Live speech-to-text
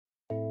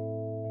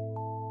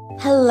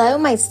Hello,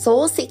 my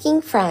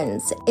soul-seeking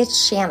friends.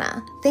 It's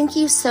Shanna. Thank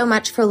you so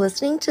much for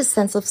listening to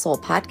Sense of Soul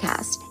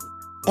podcast.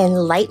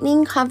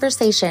 Enlightening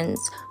conversations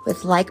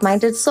with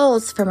like-minded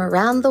souls from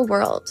around the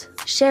world,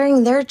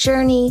 sharing their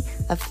journey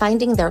of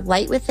finding their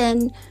light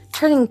within,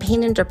 turning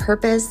pain into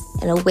purpose,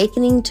 and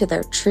awakening to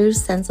their true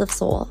sense of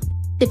soul.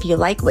 If you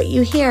like what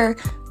you hear,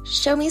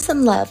 show me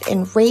some love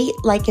and rate,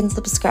 like, and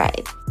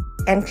subscribe.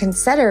 And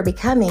consider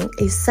becoming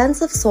a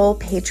Sense of Soul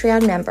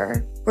Patreon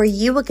member, where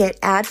you will get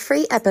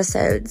ad-free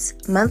episodes,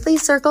 monthly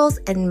circles,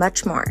 and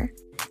much more.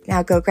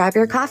 Now go grab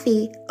your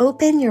coffee,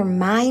 open your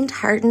mind,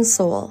 heart, and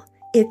soul.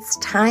 It's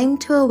time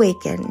to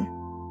awaken.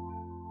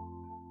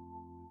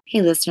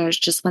 Hey listeners,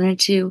 just wanted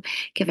to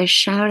give a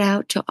shout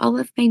out to all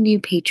of my new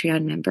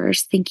Patreon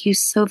members. Thank you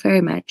so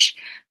very much.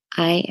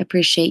 I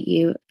appreciate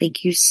you.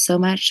 Thank you so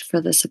much for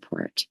the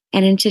support.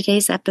 And in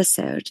today's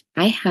episode,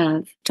 I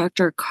have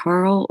Dr.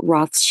 Carl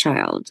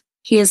Rothschild.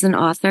 He is an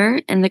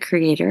author and the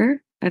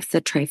creator of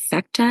the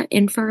Trifecta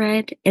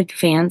Infrared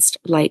Advanced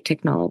Light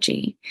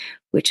Technology,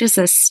 which is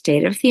a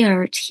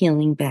state-of-the-art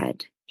healing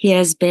bed. He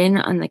has been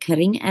on the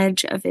cutting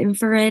edge of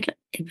infrared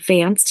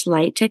advanced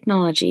light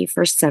technology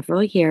for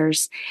several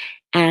years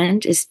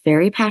and is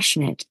very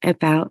passionate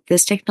about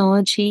this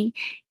technology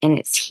and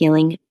its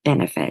healing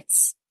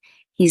benefits.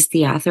 He's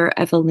the author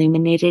of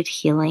Illuminated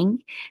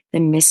Healing, The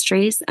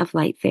Mysteries of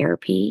Light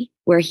Therapy,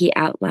 where he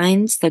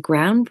outlines the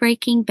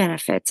groundbreaking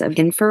benefits of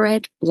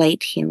infrared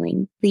light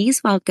healing.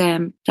 Please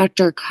welcome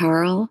Dr.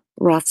 Carl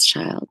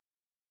Rothschild.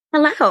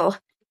 Hello.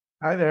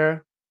 Hi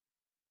there.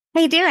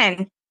 How you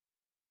doing?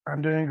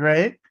 I'm doing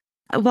great.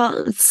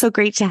 Well, it's so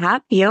great to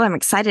have you. I'm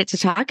excited to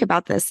talk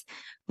about this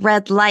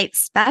red light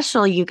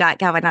special you got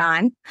going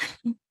on.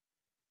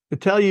 To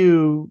tell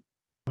you,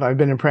 I've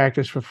been in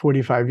practice for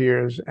 45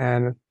 years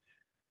and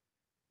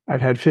I've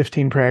had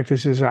 15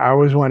 practices. I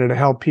always wanted to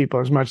help people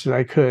as much as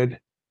I could.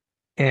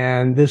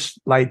 And this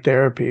light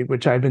therapy,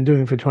 which I've been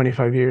doing for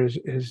 25 years,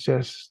 is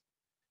just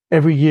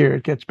every year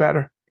it gets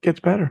better. It gets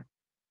better.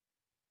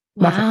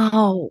 Wow.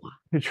 Nothing.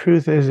 The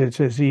truth is, it's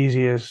as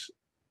easy as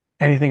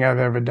anything I've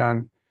ever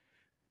done,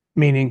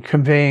 meaning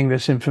conveying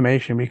this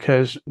information,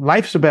 because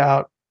life's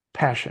about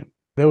passion.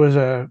 There was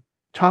a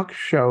talk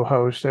show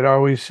host that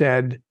always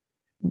said,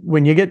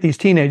 when you get these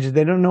teenagers,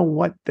 they don't know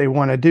what they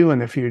want to do in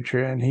the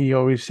future. And he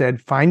always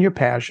said, find your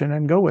passion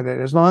and go with it,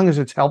 as long as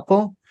it's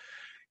helpful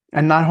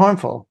and not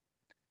harmful.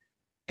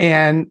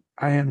 And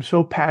I am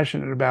so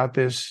passionate about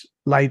this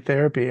light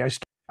therapy.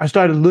 I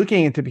started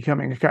looking into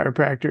becoming a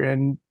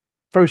chiropractor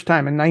first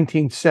time in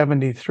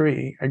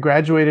 1973. I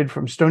graduated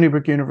from Stony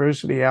Brook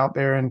University out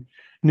there in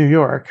New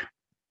York,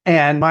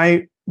 and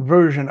my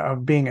version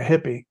of being a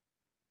hippie.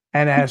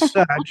 And as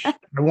such,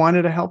 I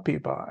wanted to help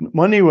people.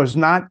 Money was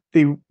not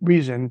the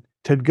reason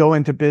to go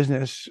into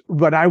business.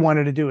 What I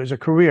wanted to do as a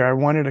career, I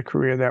wanted a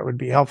career that would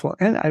be helpful,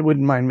 and I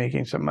wouldn't mind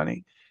making some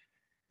money.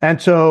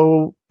 And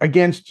so,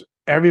 against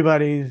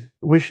everybody's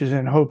wishes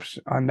and hopes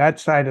on that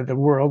side of the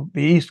world,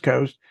 the East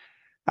Coast,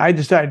 I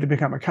decided to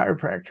become a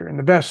chiropractor. And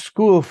the best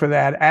school for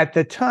that at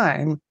the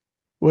time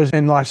was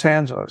in Los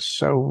Angeles.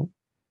 So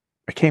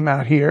I came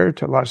out here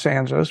to Los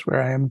Angeles,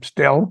 where I am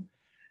still,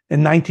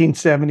 in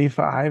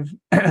 1975,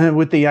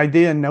 with the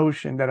idea and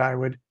notion that I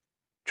would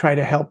try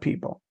to help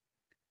people.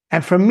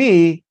 And for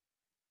me,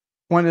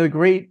 one of the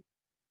great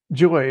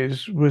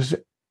joys was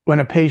when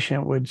a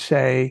patient would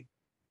say,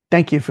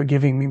 thank you for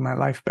giving me my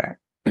life back.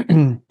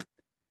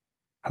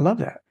 I love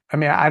that. I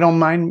mean, I don't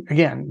mind,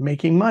 again,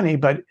 making money,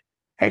 but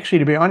actually,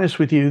 to be honest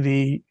with you,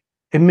 the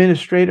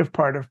administrative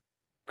part of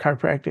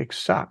chiropractic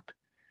sucked,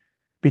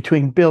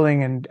 between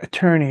billing and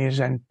attorneys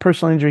and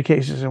personal injury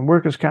cases and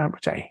workers' comp,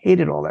 which I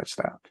hated all that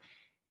stuff.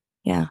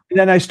 Yeah. And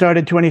then I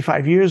started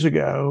 25 years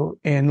ago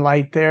in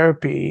light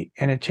therapy,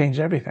 and it changed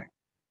everything.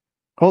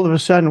 All of a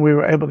sudden, we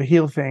were able to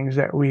heal things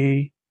that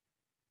we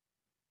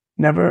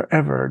never,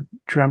 ever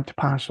dreamt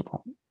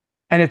possible.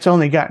 And it's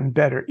only gotten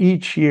better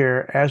each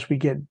year as we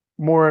get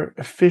more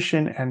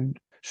efficient and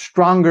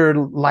stronger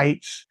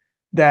lights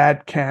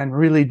that can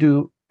really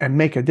do and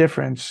make a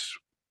difference.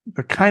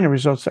 The kind of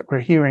results that we're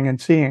hearing and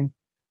seeing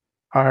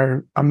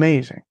are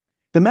amazing.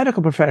 The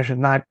medical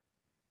profession, not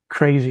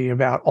crazy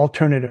about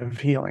alternative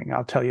healing,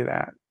 I'll tell you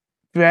that.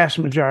 Vast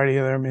majority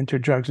of them into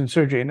drugs and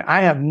surgery. And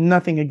I have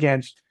nothing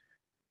against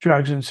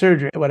drugs and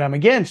surgery. What I'm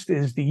against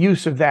is the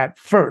use of that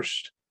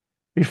first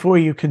before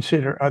you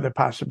consider other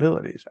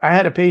possibilities. I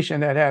had a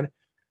patient that had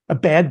a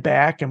bad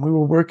back, and we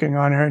were working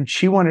on her, and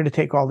she wanted to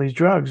take all these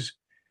drugs.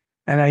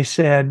 And I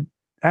said,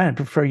 I'd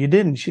prefer you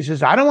didn't. She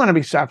says, I don't want to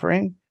be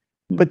suffering.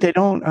 But they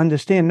don't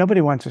understand.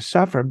 Nobody wants to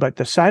suffer, but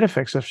the side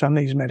effects of some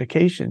of these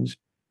medications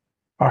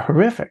are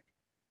horrific.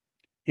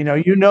 You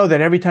know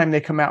that every time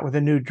they come out with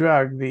a new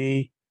drug,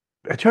 the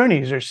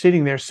attorneys are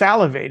sitting there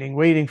salivating,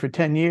 waiting for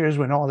 10 years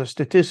when all the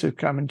statistics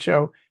come and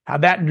show how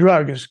that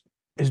drug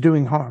is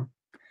doing harm.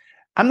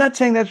 I'm not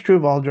saying that's true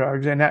of all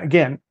drugs. And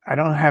again, I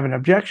don't have an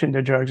objection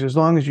to drugs as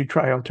long as you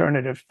try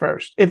alternatives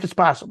first, if it's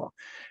possible.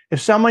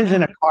 If someone's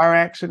in a car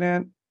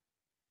accident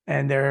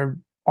and their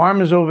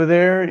arm is over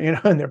there,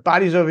 and their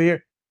body's over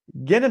here,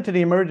 get him to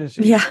the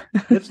emergency. Yeah.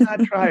 Let's not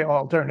try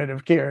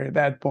alternative care at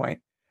that point.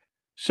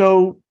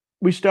 So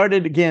we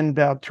started again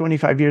about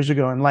 25 years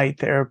ago in light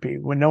therapy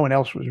when no one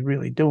else was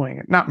really doing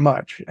it, not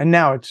much. And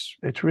now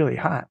it's really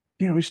hot.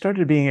 We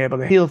started being able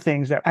to heal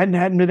things that I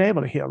hadn't been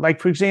able to heal. Like,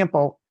 for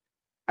example,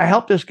 I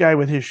helped this guy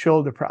with his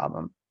shoulder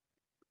problem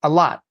a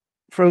lot.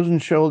 Frozen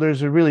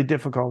shoulders are a really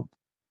difficult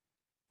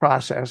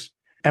process.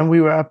 And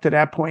we were up to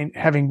that point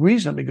having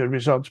reasonably good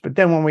results. But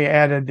then when we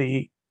added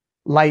the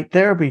light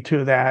therapy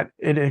to that,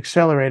 it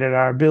accelerated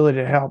our ability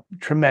to help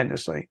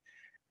tremendously.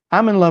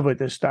 I'm in love with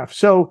this stuff.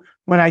 So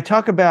when I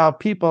talk about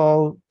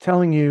people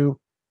telling you,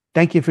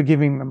 thank you for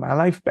giving me my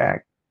life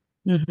back,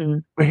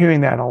 we're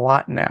hearing that a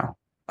lot now,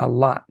 a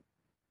lot.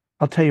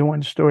 I'll tell you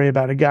one story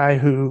about a guy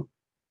who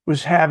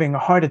was having a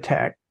heart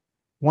attack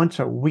once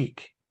a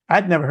week.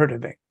 I'd never heard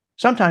of it.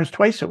 Sometimes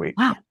twice a week.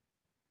 Wow.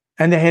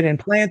 And they had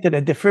implanted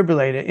a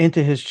defibrillator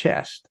into his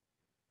chest.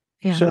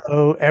 Yeah.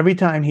 So every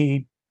time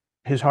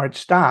his heart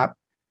stopped,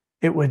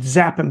 it would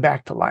zap him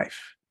back to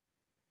life.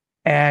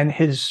 And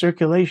his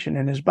circulation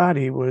in his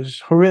body was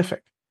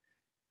horrific.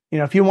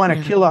 If you want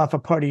to kill off a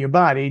part of your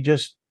body,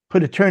 just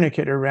put a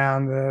tourniquet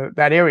around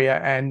that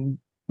area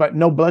but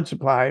no blood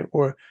supply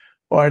or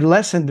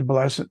lessen the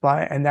blood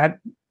supply. And that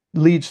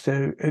leads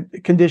to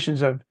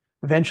conditions of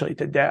eventually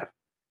to death.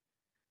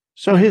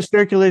 So his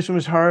circulation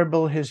was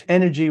horrible. His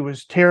energy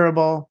was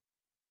terrible.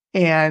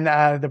 And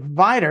the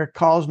provider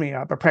calls me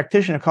up, a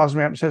practitioner calls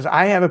me up and says,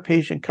 I have a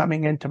patient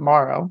coming in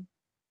tomorrow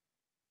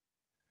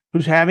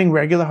who's having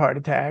regular heart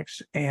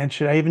attacks, and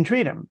should I even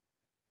treat him?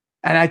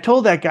 And I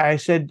told that guy, I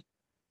said,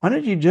 why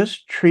don't you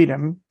just treat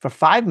him for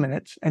 5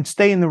 minutes and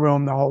stay in the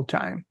room the whole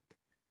time?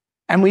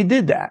 And we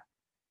did that.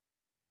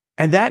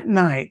 And that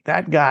night,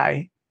 that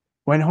guy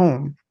went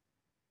home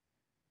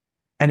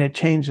and it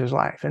changed his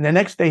life. And the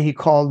next day he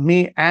called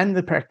me and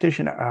the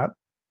practitioner up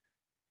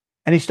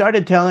and he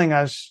started telling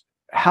us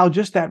how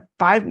just that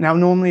now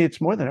normally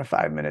it's more than a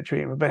 5-minute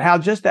treatment, but how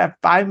just that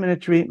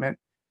 5-minute treatment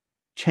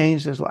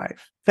changed his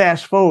life.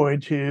 Fast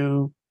forward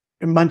to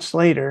months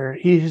later,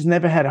 he has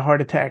never had a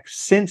heart attack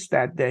since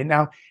that day.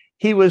 Now,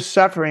 he was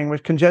suffering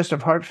with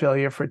congestive heart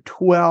failure for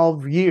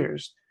 12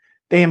 years.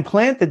 They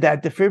implanted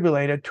that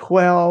defibrillator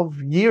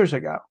 12 years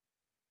ago.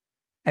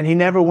 And he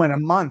never went a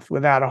month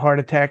without a heart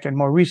attack. And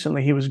more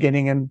recently, he was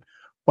getting in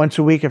once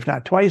a week, if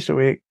not twice a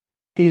week.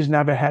 He's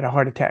never had a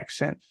heart attack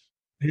since.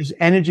 His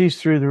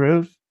energy's through the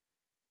roof.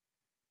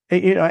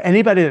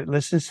 Anybody that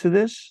listens to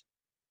this,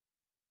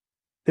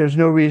 there's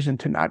no reason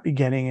to not be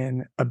getting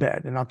in a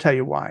bed. And I'll tell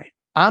you why.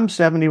 I'm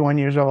 71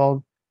 years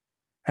old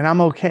and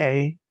I'm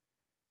okay.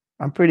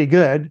 I'm pretty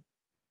good.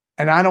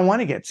 And I don't want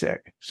to get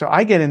sick. So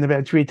I get in the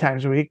bed 3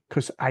 times a week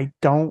because I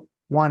don't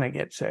want to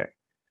get sick.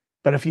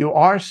 But if you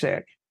are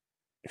sick,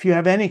 if you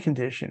have any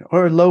condition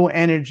or low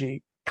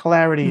energy,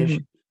 clarity issues,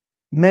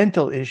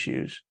 mental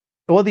issues,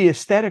 or the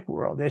aesthetic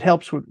world, it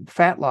helps with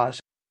fat loss.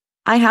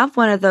 I have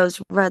one of those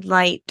red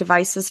light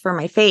devices for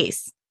my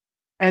face.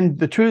 And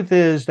the truth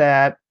is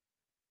that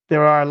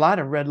there are a lot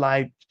of red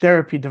light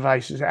therapy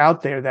devices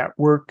out there that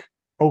work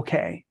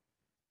okay.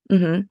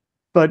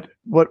 But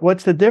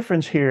what's the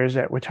difference here is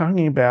that we're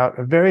talking about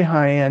a very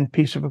high-end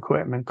piece of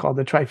equipment called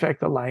the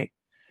Trifecta Light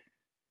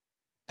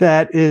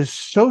that is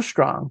so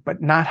strong,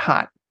 but not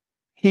hot.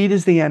 Heat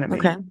is the enemy.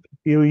 Okay. If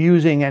you're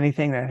using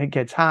anything that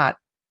gets hot,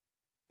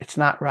 it's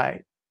not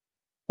right.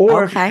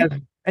 Or if you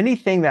have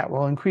anything that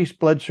will increase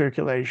blood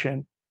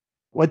circulation,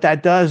 what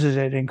that does is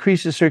it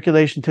increases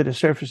circulation to the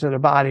surface of the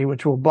body,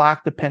 which will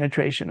block the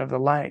penetration of the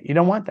light. You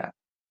don't want that.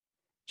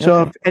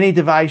 So if any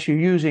device you're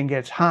using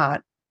gets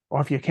hot,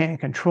 or if you can't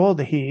control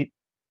the heat,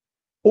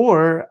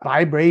 or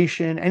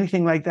vibration,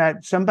 anything like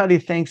that, somebody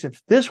thinks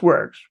if this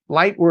works,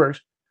 light works,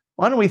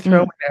 why don't we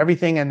throw in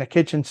everything in the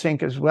kitchen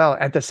sink as well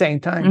at the same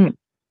time?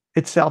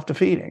 It's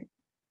self-defeating.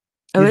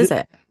 Oh, is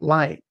it?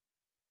 Light.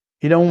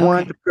 You don't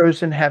want the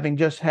person having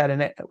just had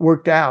it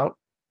worked out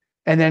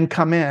and then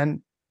come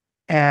in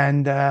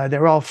and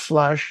they're all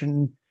flush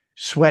and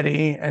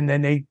sweaty and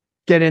then they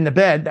get into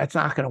bed. That's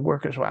not going to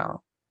work as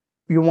well.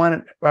 You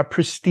want a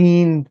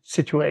pristine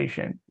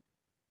situation.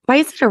 Why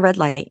is it a red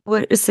light?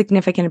 What is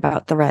significant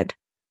about the red?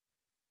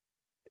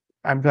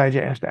 I'm glad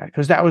you asked that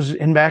because that was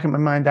in the back of my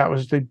mind. That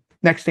was the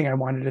next thing I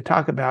wanted to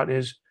talk about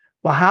is,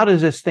 well, how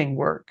does this thing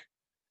work?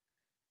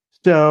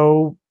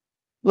 So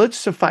let's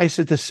suffice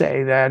it to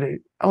say that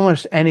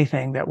almost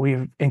anything that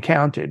we've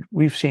encountered,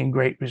 we've seen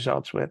great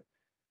results with.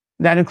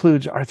 That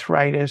includes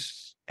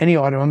arthritis, any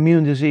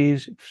autoimmune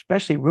disease,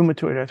 especially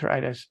rheumatoid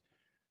arthritis,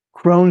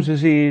 Crohn's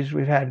disease.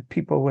 We've had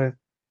people with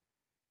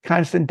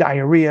constant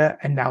diarrhea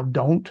and now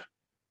don't,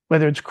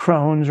 whether it's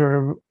Crohn's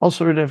or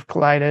ulcerative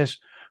colitis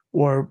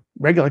or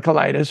regular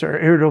colitis or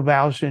irritable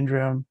bowel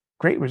syndrome.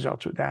 Great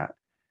results with that.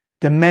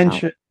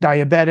 Dementia,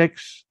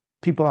 diabetics,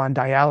 people on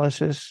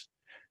dialysis.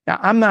 Now,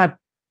 I'm not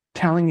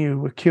telling you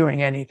we're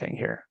curing anything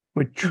here.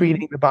 We're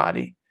treating the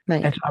body.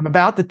 Right. And so I'm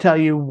about to tell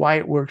you why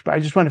it works, but I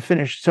just want to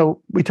finish.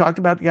 So we talked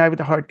about the guy with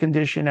the heart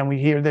condition, and we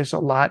hear this a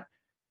lot.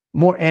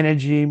 More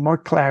energy, more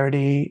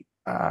clarity,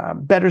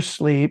 better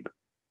sleep,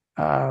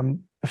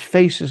 The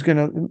face is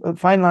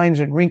fine lines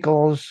and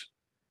wrinkles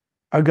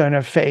are going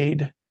to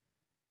fade.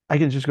 I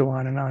can just go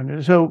on and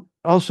on. So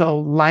also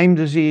Lyme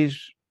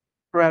disease,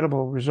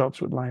 incredible results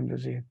with Lyme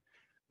disease.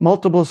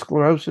 Multiple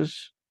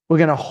sclerosis, we're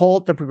going to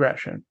halt the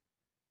progression.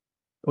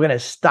 We're going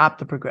to stop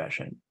the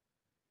progression.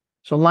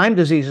 So Lyme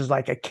disease is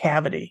like a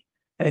cavity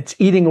and it's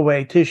eating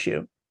away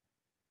tissue.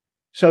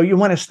 So you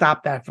want to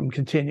stop that from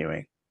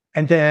continuing.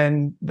 And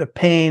then the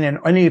pain and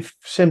any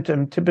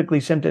typically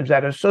symptoms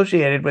that are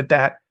associated with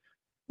that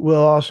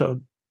will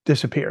also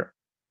disappear.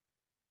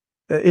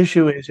 The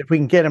issue is if we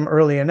can get them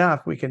early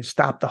enough, we can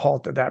stop the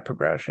halt of that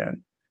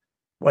progression.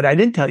 What I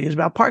didn't tell you is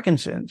about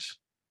Parkinson's.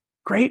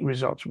 Great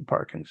results with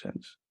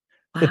Parkinson's.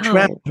 Wow. The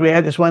tremors, we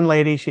had this one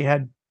lady, she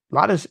had a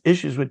lot of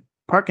issues with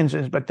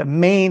Parkinson's, but the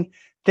main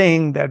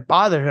thing that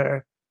bothered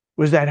her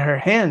was that her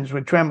hands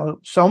would tremble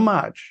so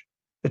much.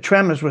 The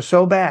tremors were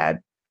so bad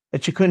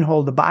that she couldn't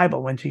hold the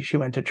Bible when she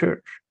went to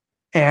church.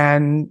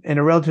 And in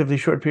a relatively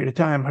short period of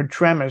time, her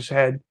tremors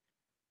had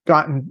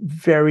gotten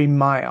very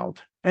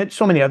mild. And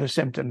so many other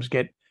symptoms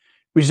get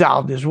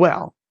resolved as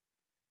well.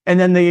 And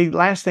then the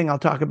last thing I'll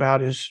talk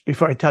about is,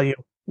 before I tell you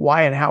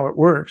why and how it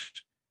works,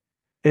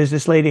 is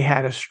this lady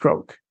had a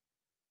stroke.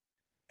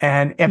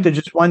 And after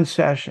just one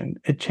session,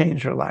 it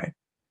changed her life.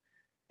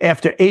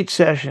 After 8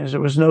 sessions,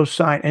 there was no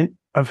sign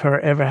of her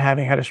ever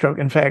having had a stroke.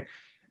 In fact,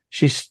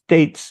 she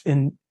states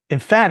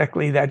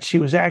emphatically that she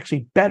was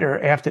actually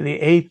better after the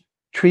 8th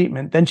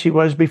treatment than she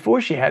was before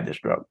she had the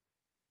stroke.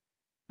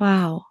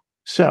 Wow.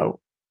 So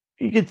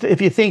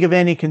if you think of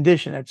any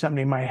condition that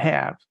somebody might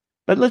have,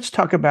 but let's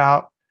talk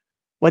about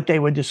what they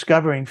were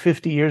discovering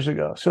 50 years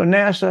ago. So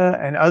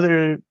NASA and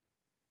other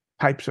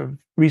types of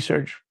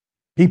research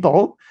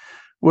people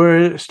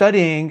were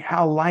studying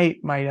how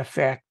light might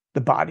affect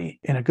the body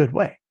in a good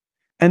way.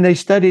 And they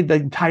studied the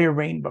entire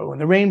rainbow. And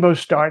the rainbow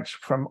starts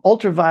from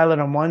ultraviolet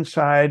on one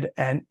side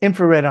and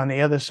infrared on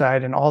the other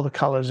side and all the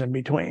colors in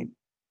between.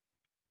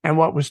 And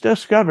what was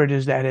discovered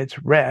is that it's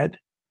red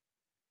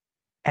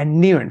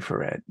and near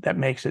infrared that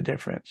makes a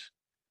difference.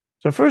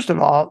 So first of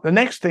all, the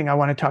next thing I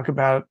want to talk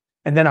about,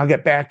 and then I'll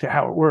get back to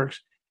how it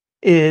works,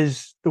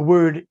 is the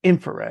word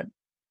infrared.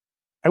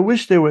 I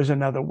wish there was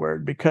another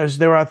word because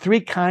there are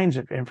 3 kinds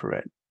of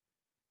infrared.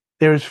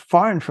 There's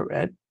far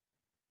infrared,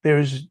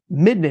 there's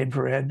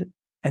mid-infrared,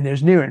 and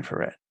there's near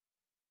infrared.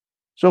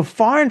 So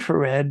far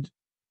infrared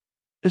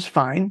is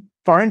fine.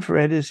 Far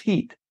infrared is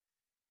heat.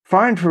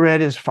 Far infrared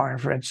is far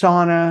infrared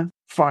sauna,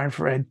 far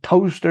infrared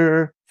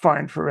toaster, far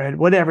infrared,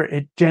 whatever.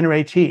 It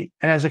generates heat.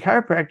 And as a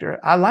chiropractor,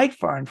 I like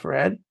far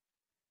infrared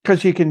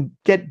because you can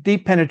get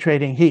deep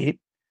penetrating heat.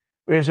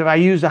 Whereas if I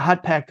use a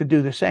hot pack to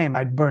do the same,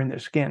 I'd burn the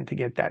skin to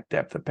get that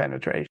depth of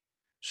penetration.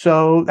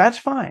 So that's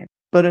fine,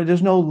 but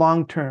there's no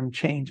long-term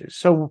changes.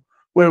 So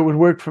where it would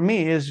work for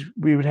me is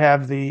we would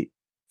have the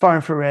far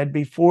infrared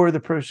before the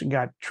person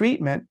got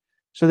treatment,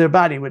 so their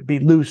body would be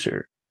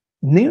looser.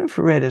 Near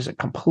infrared is a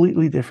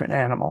completely different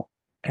animal.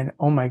 And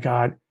oh my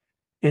God,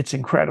 it's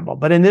incredible.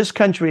 But in this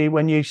country,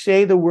 when you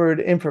say the word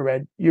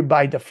infrared, you're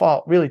by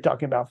default really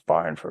talking about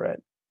far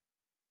infrared.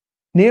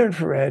 Near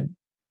infrared,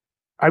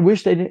 I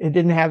wish it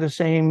didn't have the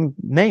same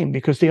name,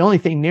 because the only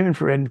thing near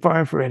infrared and far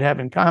infrared have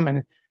in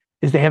common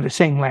is they have the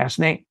same last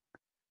name,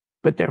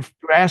 but they're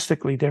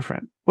drastically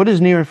different. What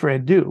does near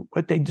infrared do?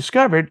 What they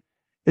discovered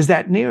is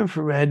that near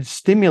infrared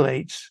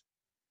stimulates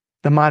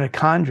the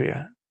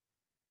mitochondria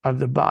of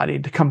the body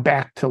to come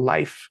back to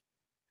life.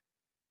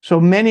 So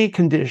many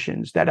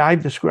conditions that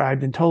I've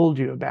described and told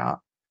you about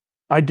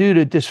are due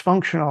to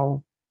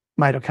dysfunctional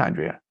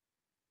mitochondria,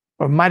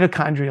 or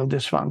mitochondrial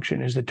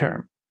dysfunction is the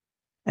term.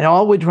 And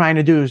all we're trying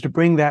to do is to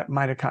bring that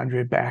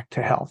mitochondria back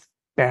to health,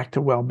 back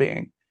to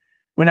well-being.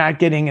 We're not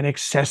getting an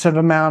excessive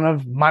amount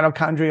of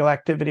mitochondrial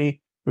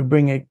activity. We're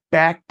bringing it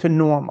back to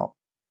normal.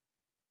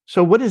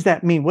 So what does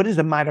that mean? What does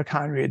the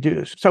mitochondria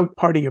do? So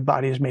part of your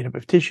body is made up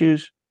of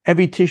tissues.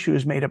 Every tissue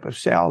is made up of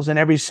cells, and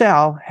every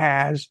cell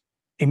has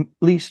at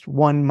least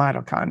one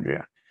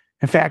mitochondria.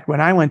 In fact, when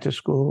I went to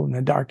school in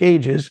the dark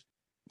ages,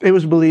 it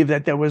was believed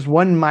that there was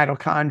one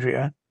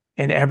mitochondria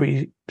in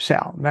every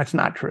cell. That's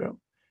not true.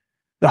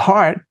 The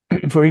heart,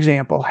 for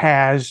example,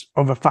 has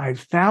over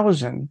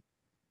 5,000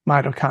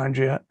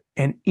 mitochondria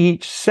in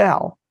each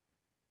cell,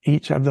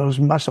 each of those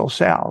muscle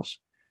cells.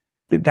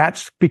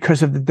 That's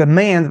because of the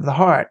demand of the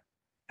heart,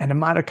 and the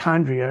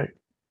mitochondria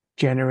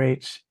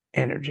generates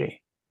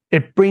energy.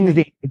 It brings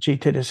the energy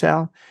to the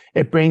cell.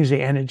 It brings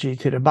the energy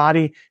to the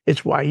body.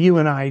 It's why you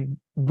and I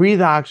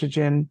breathe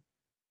oxygen,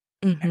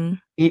 and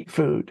eat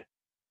food.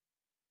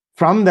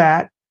 From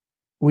that,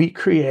 we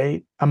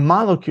create a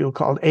molecule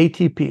called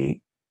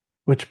ATP,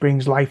 which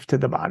brings life to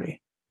the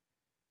body.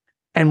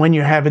 And when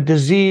you have a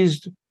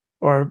diseased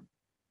or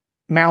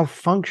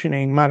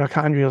malfunctioning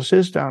mitochondrial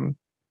system,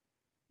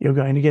 you're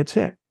going to get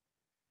sick.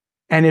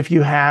 And if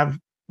you have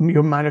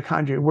your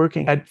mitochondria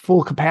working at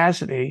full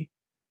capacity,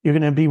 you're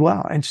going to be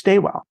well and stay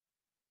well.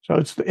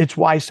 So it's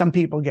why some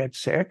people get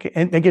sick,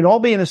 and they can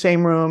all be in the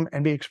same room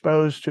and be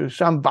exposed to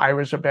some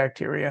virus or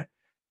bacteria.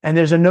 And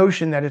there's a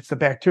notion that it's the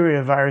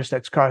bacteria virus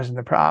that's causing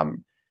the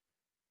problem.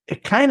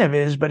 It kind of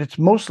is, but it's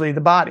mostly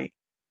the body.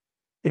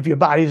 If your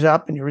body's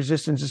up and your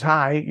resistance is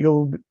high,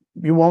 you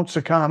won't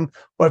succumb,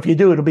 or if you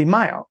do, it'll be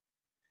mild.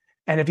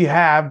 And if you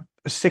have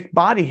a sick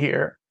body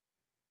here,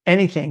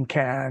 anything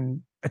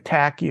can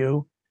attack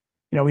you.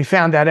 We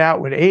found that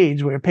out with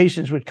AIDS, where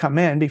patients would come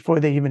in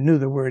before they even knew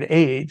the word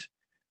AIDS.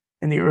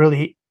 In the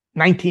early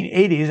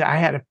 1980s, I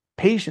had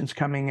patients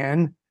coming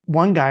in.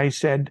 One guy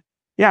said,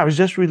 yeah, I was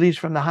just released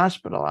from the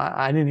hospital.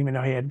 I didn't even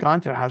know he had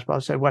gone to the hospital. I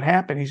said, what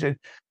happened? He said,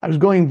 I was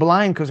going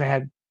blind because I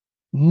had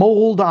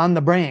mold on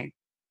the brain.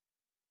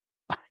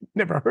 I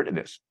never heard of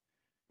this.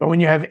 But when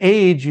you have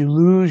AIDS, you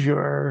lose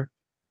your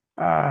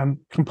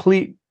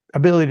complete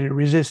ability to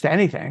resist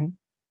anything.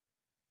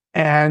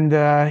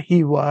 And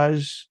he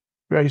was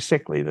very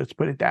sickly, let's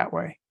put it that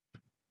way.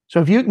 So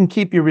if you can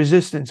keep your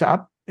resistance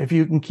up, if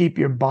you can keep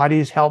your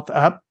body's health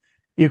up,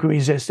 you can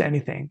resist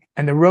anything.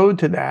 And the route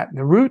to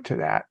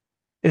that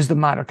is the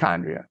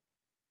mitochondria.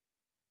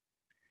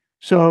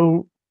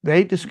 So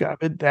they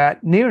discovered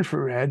that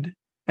near-infrared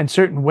and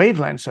certain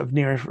wavelengths of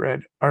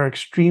near-infrared are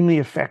extremely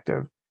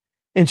effective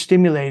in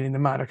stimulating the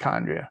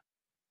mitochondria.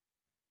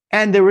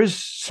 And there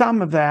is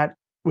some of that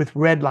with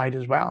red light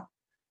as well.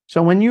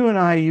 So when you and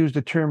I use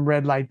the term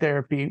red light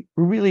therapy,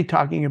 we're really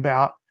talking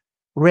about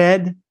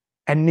red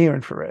and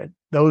near-infrared,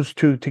 those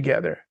two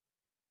together.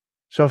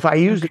 So if I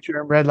use the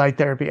term red light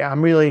therapy,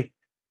 I'm really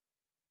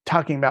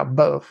talking about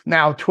both.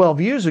 Now, 12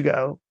 years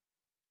ago,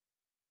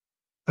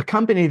 a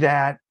company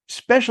that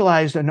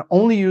specialized in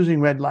only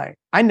using red light,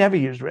 I never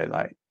used red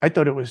light. I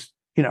thought it was,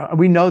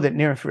 we know that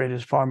near-infrared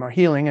is far more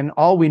healing, and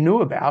all we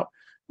knew about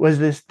was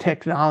this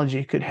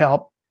technology could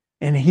help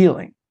in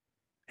healing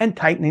and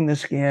tightening the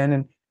skin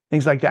and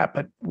things like that.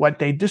 But what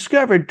they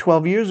discovered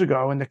 12 years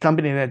ago, and the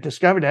company that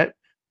discovered it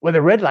were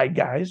the red light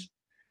guys,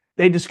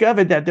 they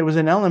discovered that there was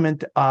an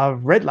element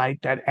of red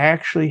light that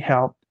actually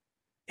helped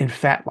in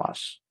fat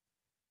loss.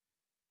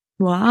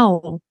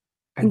 Wow.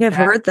 I think I've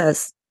heard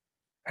this.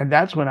 And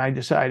that's when I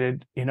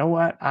decided, you know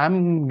what,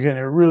 I'm going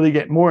to really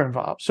get more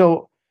involved.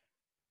 So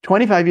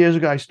 25 years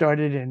ago, I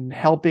started in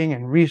helping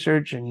and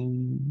research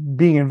and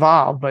being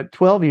involved. But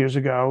 12 years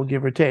ago,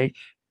 give or take,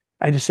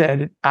 I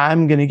decided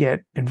I'm going to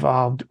get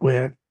involved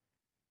with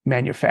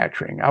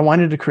manufacturing. I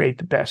wanted to create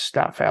the best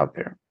stuff out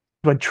there.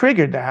 What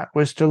triggered that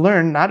was to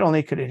learn not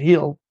only could it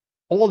heal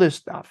all this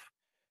stuff,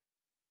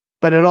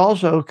 but it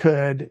also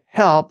could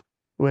help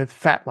with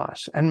fat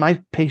loss. And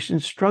my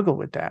patients struggle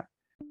with that.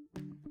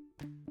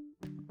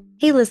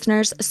 Hey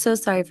listeners, so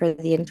sorry for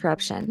the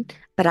interruption,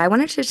 but I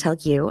wanted to tell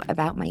you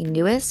about my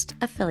newest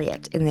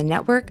affiliate in the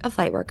network of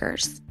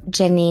lightworkers,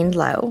 Janine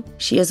Lowe.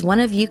 She is one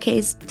of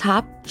UK's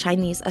top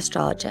Chinese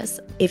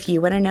astrologists. If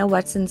you want to know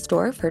what's in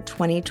store for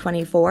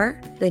 2024,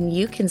 then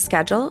you can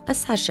schedule a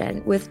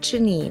session with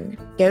Janine.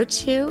 Go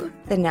to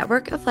the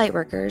Network of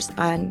Lightworkers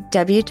on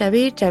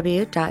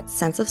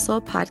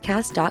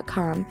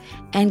www.senseofsoulpodcast.com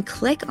and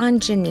click on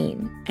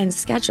Janine and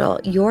schedule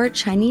your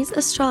Chinese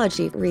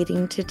astrology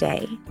reading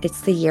today.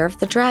 It's the year of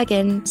the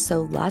dragon,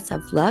 so lots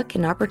of luck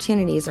and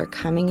opportunities are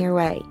coming your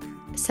way.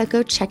 So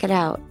go check it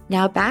out.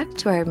 Now back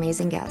to our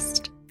amazing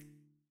guest.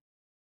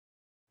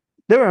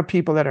 There are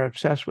people that are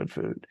obsessed with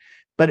food,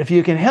 but if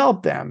you can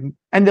help them,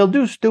 and they'll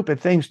do stupid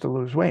things to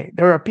lose weight.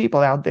 There are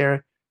people out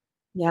there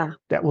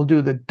that will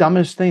do the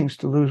dumbest things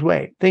to lose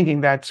weight,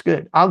 thinking that's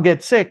good. I'll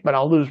get sick, but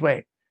I'll lose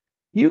weight.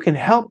 You can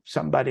help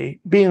somebody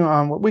being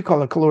on what we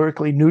call a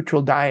calorically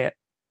neutral diet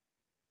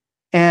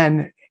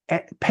and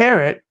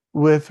pair it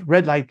with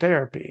red light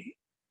therapy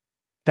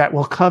that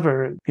will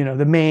cover,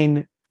 the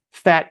main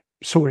fat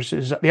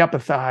sources, the upper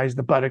thighs,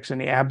 the buttocks,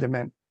 and the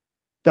abdomen.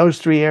 Those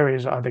three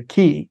areas are the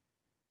key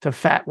to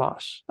fat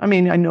loss. I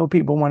mean, I know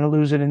people want to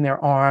lose it in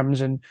their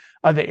arms and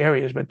other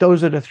areas, but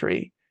those are the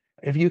three.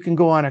 If you can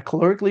go on a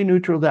calorically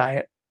neutral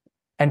diet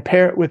and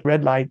pair it with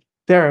red light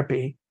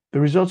therapy,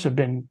 the results have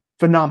been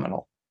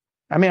phenomenal.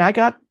 I mean, I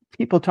got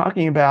people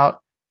talking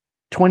about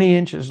 20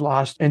 inches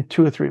lost in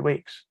 2 or 3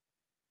 weeks.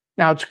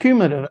 Now it's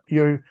cumulative.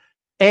 You're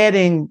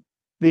adding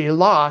the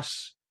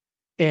loss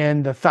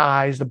in the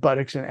thighs, the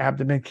buttocks, and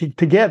abdomen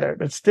together,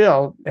 but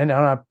still, and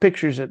on our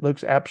pictures, it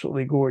looks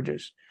absolutely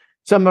gorgeous.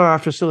 Some of our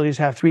facilities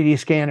have 3D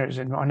scanners,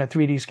 and on a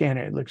 3D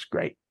scanner, it looks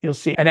great. You'll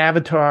see an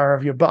avatar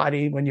of your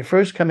body when you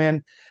first come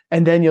in,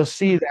 and then you'll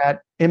see that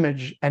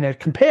image, and it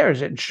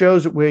compares it and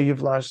shows it where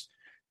you've lost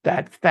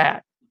that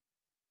fat.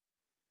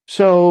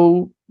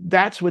 So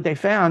that's what they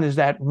found, is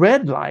that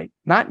red light,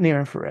 not near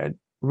infrared,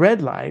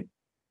 red light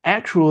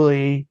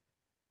actually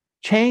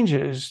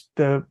changes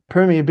the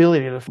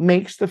permeability,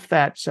 makes the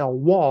fat cell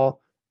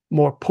wall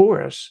more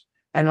porous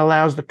and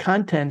allows the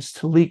contents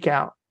to leak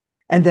out.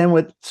 And then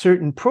with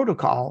certain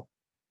protocol,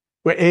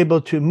 we're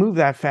able to move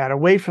that fat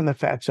away from the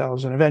fat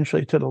cells and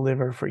eventually to the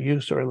liver for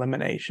use or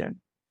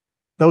elimination.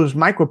 Those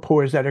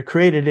micropores that are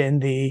created in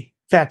the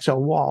fat cell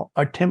wall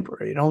are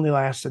temporary. It only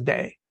lasts a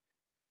day.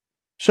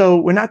 So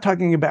we're not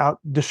talking about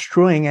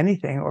destroying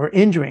anything or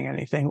injuring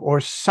anything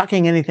or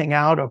sucking anything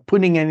out or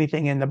putting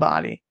anything in the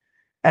body.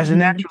 As a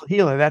natural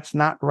healer, that's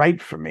not right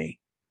for me.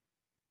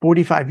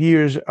 45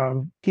 years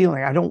of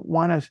healing. I don't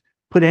want to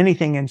put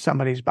anything in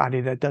somebody's body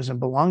that doesn't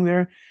belong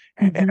there.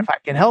 And if I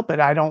can help it,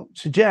 I don't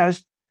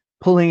suggest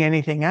pulling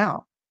anything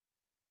out.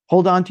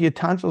 Hold on to your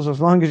tonsils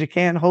as long as you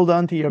can. Hold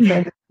on to your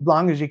appendix as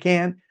long as you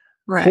can.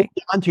 Right. Hold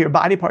on to your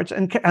body parts,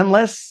 and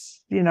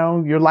unless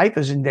your life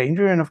is in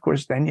danger, and of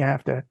course, then you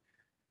have to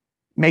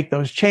make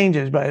those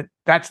changes. But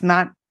that's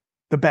not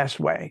the best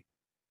way.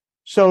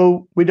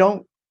 So we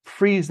don't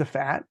freeze the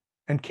fat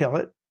and kill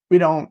it. We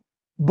don't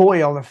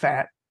boil the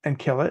fat and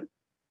kill it.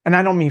 And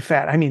I don't mean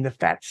fat. I mean the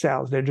fat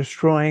cells. They're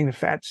destroying the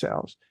fat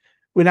cells.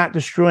 We're not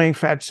destroying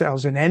fat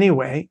cells in any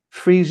way.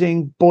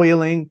 Freezing,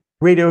 boiling,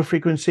 radio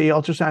frequency,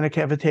 ultrasonic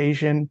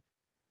cavitation,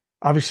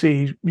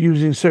 obviously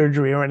using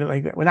surgery or anything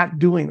like that. We're not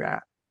doing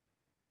that.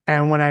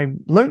 And when I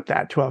learned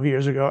that 12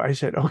 years ago, I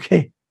said,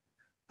 okay,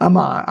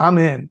 I'm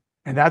in.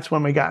 And that's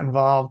when we got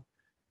involved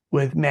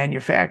with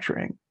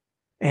manufacturing.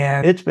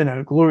 And it's been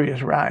a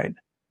glorious ride.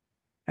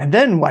 And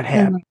then what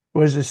happened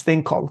was this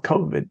thing called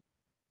COVID.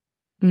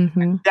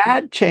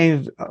 That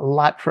changed a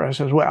lot for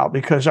us as well,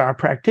 because our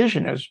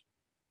practitioners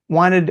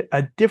wanted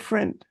a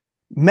different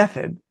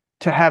method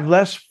to have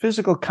less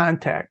physical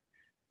contact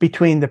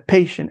between the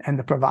patient and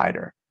the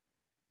provider.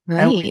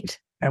 Right.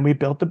 And we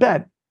built the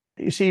bed.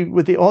 You see,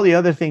 with all the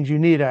other things, you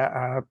need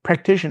a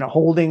practitioner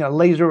holding a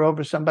laser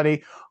over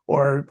somebody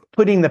or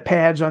putting the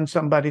pads on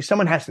somebody.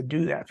 Someone has to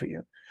do that for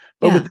you.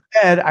 But with the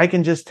bed, I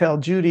can just tell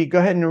Judy, go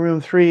ahead into room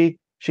 3.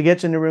 She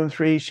gets into room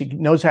 3. She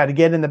knows how to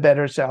get in the bed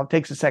herself.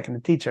 Takes a second to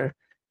teach her.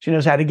 She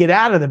knows how to get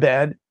out of the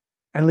bed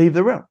and leave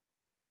the room.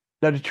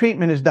 So the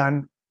treatment is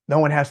done. No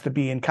one has to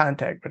be in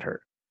contact with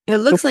her. It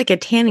looks like a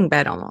tanning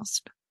bed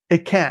almost.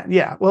 It can,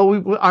 yeah.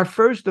 Well, our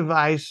first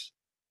device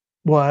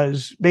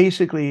was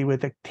basically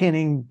with a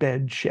tanning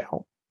bed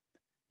shell.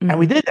 And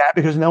we did that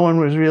because no one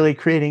was really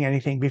creating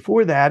anything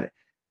before that.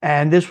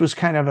 And this was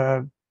kind of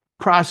a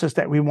process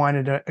that we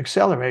wanted to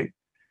accelerate.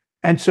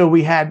 And so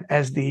we had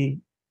as the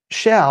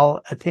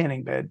shell a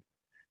tanning bed.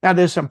 Now,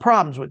 there's some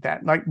problems with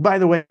that. Like, by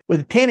the way,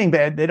 with a tanning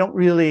bed, they don't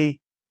really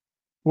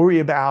worry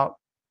about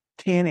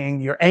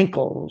tanning your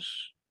ankles.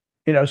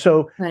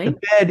 So the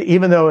bed,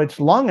 even though it's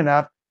long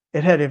enough,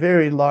 it had a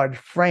very large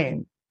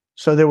frame.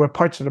 So there were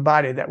parts of the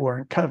body that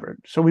weren't covered.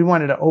 So we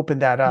wanted to open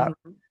that up.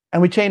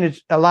 And we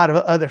changed a lot of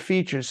other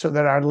features so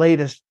that our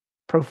latest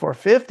Pro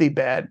 450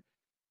 bed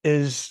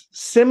is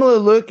similar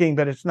looking,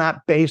 but it's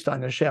not based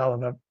on the shell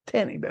of a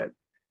tanning bed.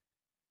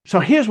 So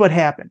here's what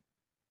happened.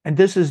 And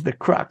this is the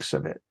crux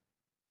of it.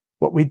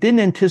 What we didn't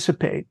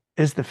anticipate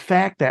is the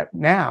fact that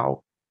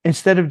now,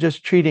 instead of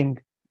just treating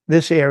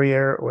this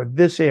area or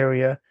this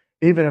area,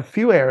 even a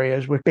few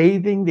areas, we're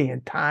bathing the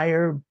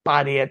entire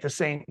body at the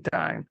same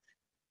time.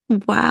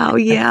 Wow,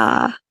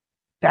 yeah.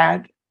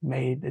 That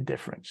made the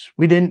difference.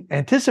 We didn't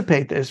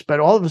anticipate this, but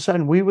all of a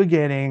sudden we were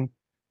getting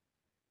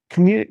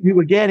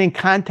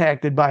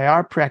contacted by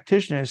our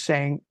practitioners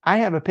saying, I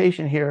have a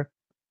patient here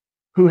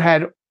who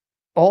had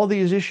all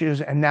these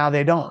issues and now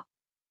they don't.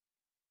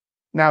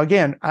 Now,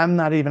 again, I'm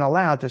not even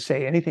allowed to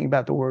say anything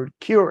about the word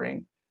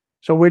curing.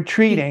 So we're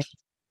treating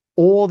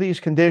all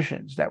these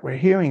conditions that we're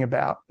hearing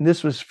about. And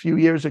this was a few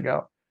years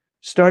ago,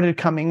 started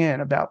coming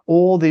in about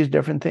all these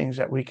different things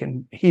that we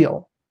can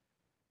heal.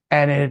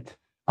 And it's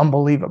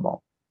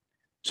unbelievable.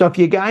 So if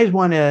you guys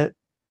want to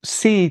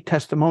see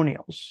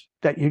testimonials,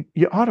 that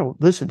you ought to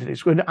listen to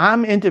these. When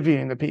I'm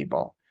interviewing the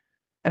people,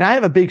 and I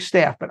have a big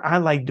staff, but I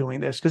like doing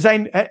this because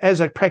as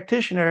a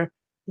practitioner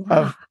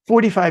of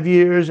 45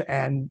 years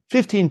and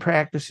 15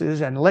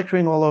 practices and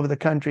lecturing all over the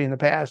country in the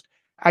past,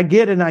 I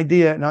get an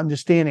idea and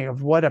understanding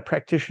of what a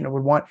practitioner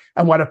would want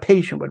and what a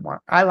patient would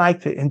want. I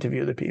like to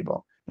interview the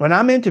people. When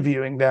I'm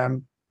interviewing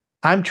them,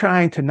 I'm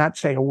trying to not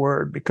say a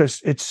word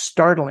because it's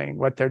startling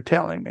what they're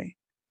telling me.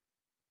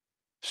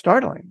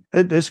 Startling.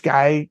 This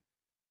guy,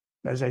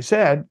 as I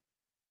said,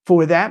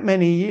 for that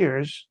many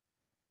years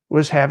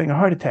was having a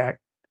heart attack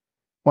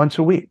once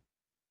a week.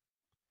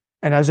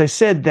 And as I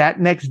said, that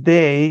next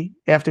day,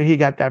 after he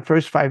got that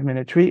first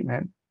 5-minute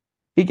treatment,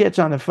 he gets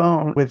on the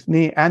phone with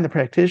me and the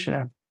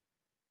practitioner,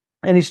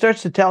 and he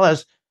starts to tell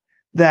us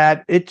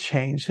that it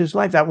changed his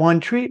life, that one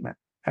treatment.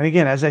 And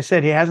again, as I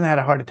said, he hasn't had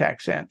a heart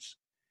attack since.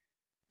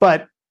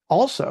 But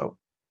also,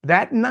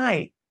 that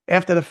night,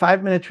 after the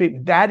 5-minute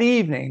treatment, that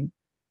evening,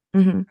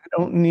 I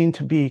don't mean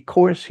to be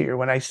coarse here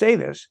when I say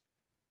this,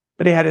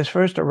 but he had his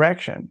first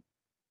erection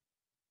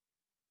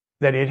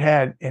that he'd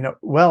had in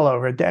well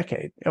over a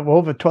decade,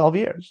 over 12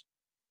 years.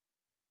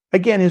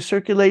 Again, his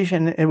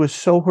circulation, it was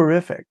so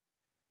horrific.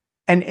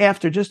 And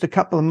after just a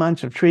couple of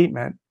months of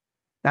treatment,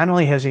 not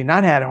only has he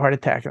not had a heart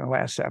attack in the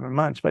last 7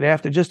 months, but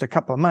after just a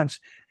couple of months,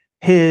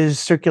 his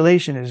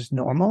circulation is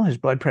normal. His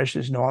blood pressure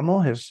is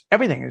normal.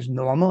 Everything is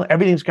normal.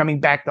 Everything's coming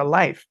back to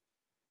life.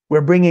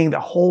 We're bringing the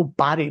whole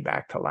body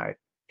back to life.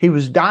 He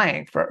was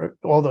dying for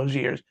all those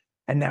years,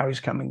 and now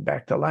he's coming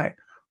back to life.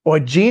 Or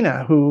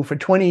Gina, who for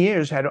 20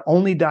 years had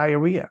only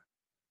diarrhea.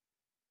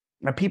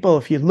 Now, people,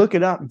 if you look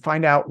it up and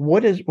find out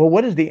what is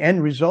the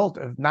end result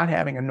of not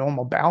having a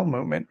normal bowel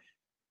movement,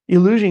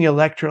 you're losing your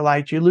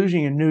electrolytes, you're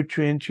losing your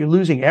nutrients, you're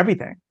losing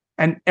everything.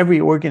 And every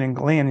organ and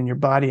gland in your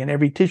body and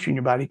every tissue in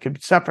your body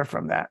could suffer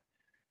from that.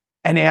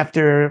 And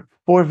after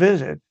 4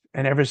 visits,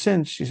 and ever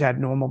since, she's had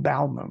normal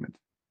bowel movements.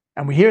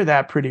 And we hear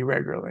that pretty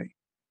regularly.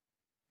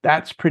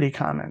 That's pretty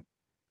common.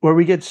 Where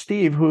we get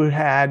Steve, who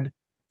had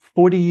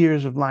 40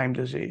 years of Lyme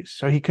disease.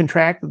 So he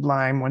contracted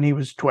Lyme when he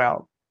was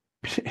 12.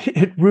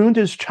 It ruined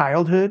his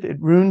childhood. It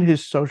ruined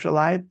his social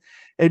life.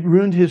 It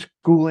ruined his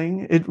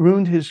schooling. It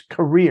ruined his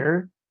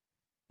career.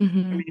 I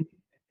mean,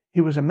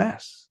 he was a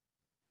mess.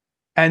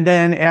 And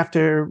then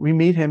after we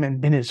meet him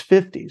in his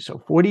 50s,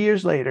 so 40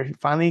 years later, he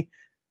finally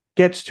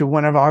gets to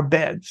one of our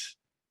beds.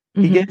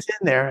 He gets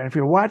in there, and if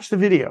you watch the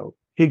video,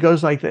 he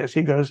goes like this.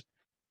 He goes,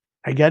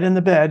 I get in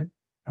the bed,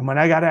 and when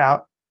I got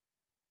out,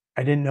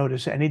 I didn't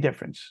notice any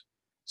difference.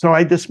 So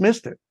I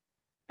dismissed it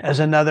as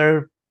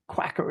another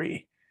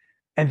quackery.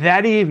 And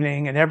that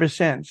evening, and ever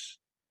since,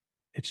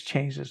 it's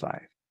changed his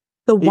life.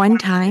 The one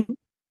time?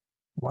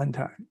 One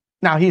time.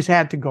 Now, he's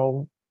had to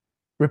go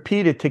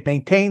repeat it to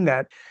maintain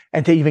that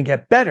and to even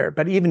get better.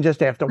 But even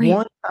just after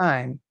one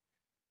time,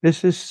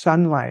 this is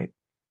sunlight.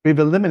 We've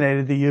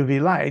eliminated the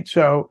UV light.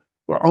 So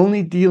we're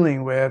only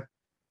dealing with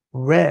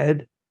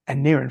red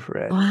and near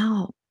infrared.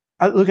 Wow.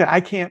 Look, I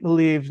can't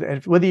believe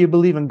that whether you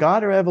believe in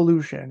God or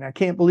evolution, I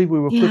can't believe we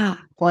were put on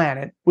the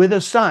planet with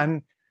a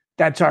sun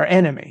that's our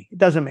enemy. It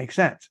doesn't make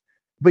sense.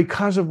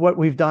 Because of what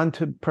we've done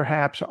to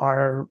perhaps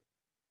our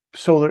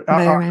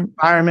our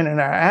environment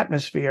and our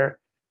atmosphere,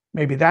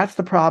 maybe that's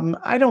the problem.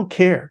 I don't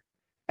care.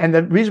 And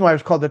the reason why it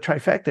was called the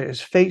trifecta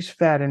is face,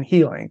 fat, and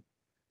healing.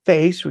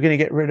 Face, we're going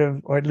to get rid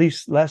of, or at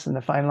least lessen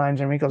the fine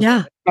lines and wrinkles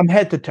from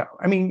head to toe.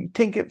 I mean,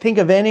 think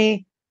of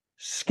any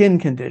skin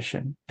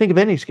condition. Think of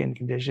any skin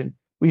condition.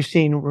 We've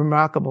seen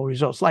remarkable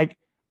results like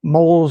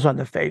moles on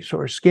the face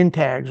or skin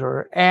tags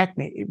or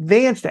acne,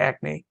 advanced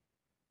acne.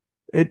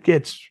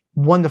 It's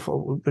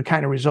wonderful, the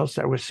kind of results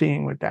that we're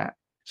seeing with that.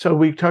 So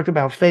we talked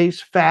about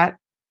face, fat.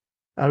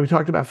 We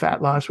talked about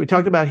fat loss. We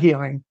talked about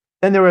healing.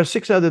 Then there are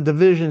 6 other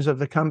divisions of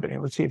the company.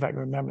 Let's see if I can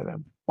remember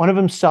them. One of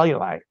them,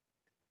 cellulite.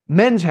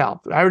 Men's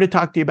health. I already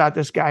talked to you about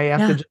this guy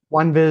after just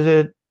one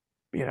visit,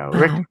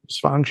 erectile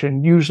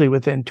dysfunction, usually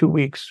within 2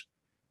 weeks,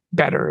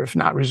 better if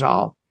not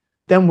resolved.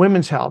 Then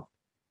women's health.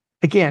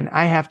 Again,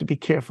 I have to be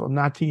careful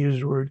not to use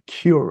the word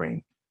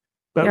curing.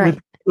 But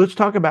let's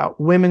talk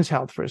about women's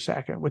health for a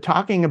second. We're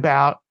talking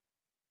about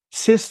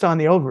cysts on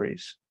the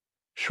ovaries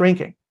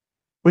shrinking.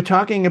 We're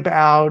talking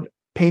about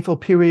painful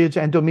periods,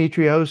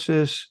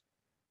 endometriosis,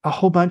 a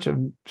whole bunch of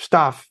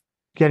stuff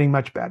getting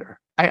much better.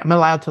 I'm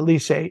allowed to at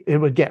least say it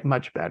would get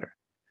much better.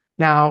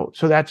 Now,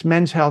 so that's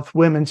men's health,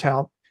 women's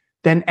health.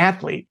 Then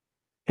athlete.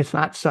 It's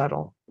not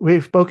subtle.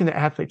 We've spoken to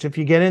athletes. If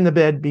you get in the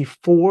bed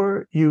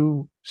before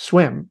you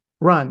swim,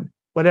 run,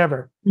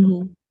 whatever,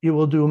 you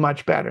will do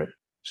much better.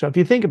 So if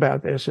you think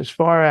about this, as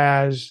far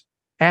as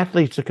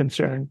athletes are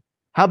concerned,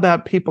 how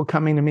about people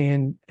coming to me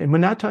and we're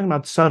not talking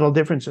about subtle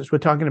differences. We're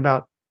talking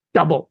about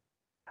double.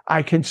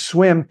 I can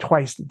swim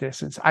twice the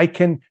distance. I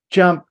can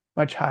jump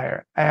much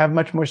higher. I have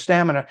much more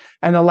stamina.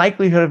 And the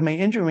likelihood of me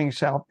injuring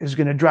myself is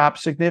going to drop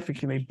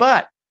significantly.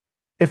 But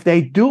if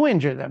they do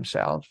injure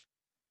themselves,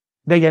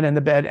 they get in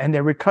the bed and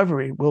their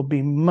recovery will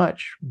be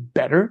much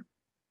better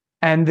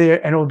and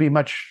it will be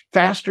much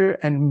faster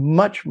and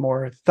much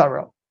more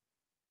thorough.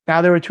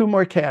 Now, there are 2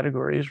 more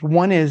categories.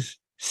 One is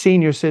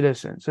senior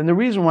citizens. And the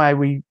reason why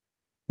we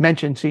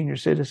mention senior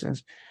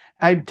citizens,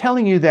 I'm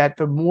telling you that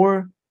the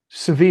more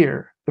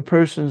severe the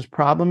person's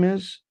problem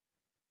is,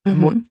 the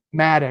more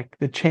dramatic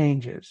the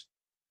change is.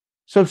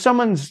 So if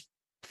someone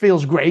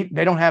feels great,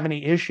 they don't have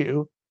any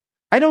issue,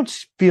 I don't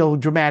feel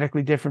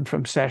dramatically different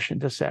from session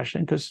to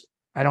session because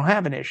I don't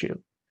have an issue.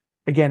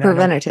 Again,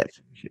 preventative.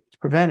 It's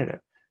preventative.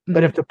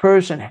 But if the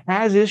person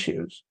has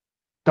issues,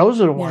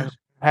 those are the ones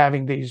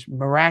having these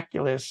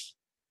miraculous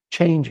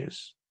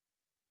changes.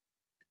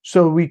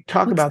 So we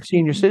talk about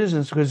senior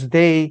citizens because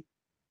they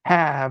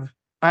have,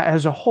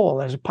 as a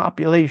whole, as a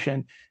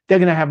population, they're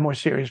going to have more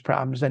serious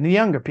problems than the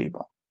younger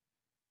people.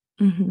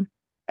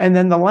 And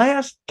then the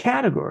last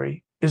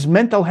category is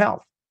mental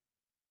health.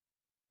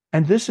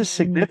 And this is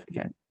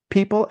significant.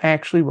 People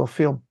actually will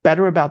feel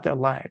better about their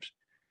lives.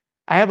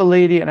 I have a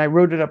lady, and I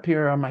wrote it up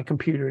here on my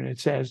computer, and it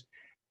says,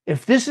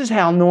 if this is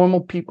how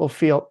normal people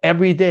feel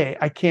every day,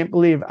 I can't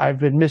believe I've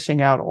been missing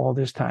out all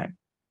this time.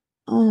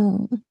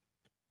 Oh.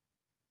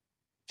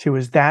 She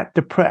was that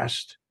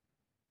depressed,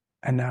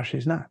 and now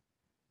she's not.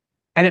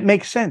 And it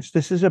makes sense.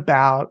 This is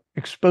about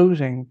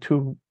exposing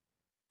to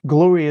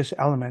glorious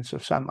elements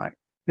of sunlight.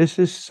 This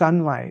is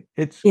sunlight.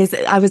 Yes,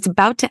 I was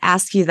about to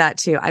ask you that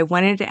too. I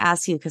wanted to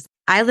ask you because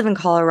I live in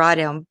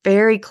Colorado. I'm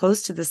very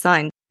close to the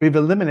sun. We've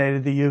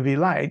eliminated the UV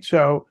light.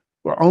 So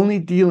we're only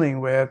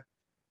dealing with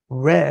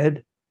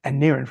red and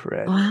near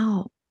infrared.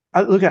 Wow.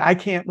 Look, I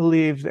can't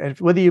believe that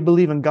whether you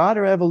believe in God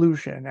or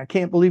evolution, I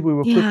can't believe we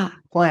were put on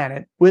the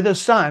planet with a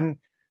sun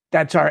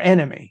that's our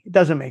enemy. It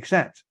doesn't make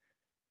sense.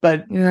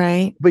 But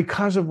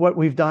because of what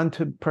we've done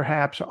to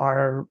perhaps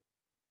our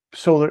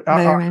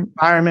our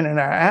environment and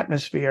our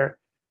atmosphere,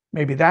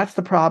 maybe that's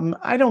the problem.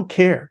 I don't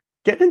care.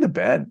 Get into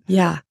bed.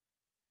 Yeah.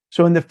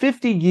 So in the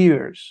 50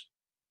 years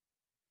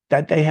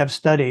that they have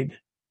studied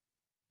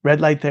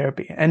red light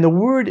therapy, and the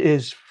word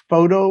is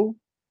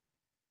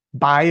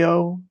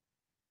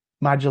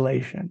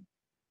photobiomodulation.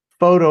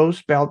 Photo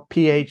spelled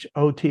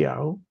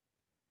PHOTO,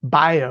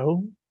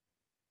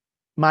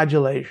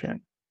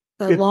 biomodulation.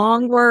 The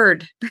long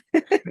word.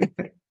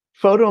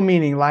 Photo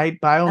meaning light,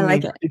 bio I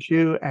like means it.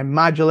 tissue, and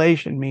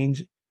modulation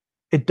means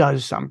it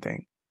does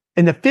something.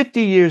 In the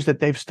 50 years that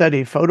they've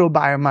studied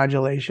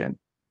photobiomodulation,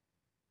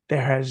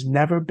 there has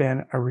never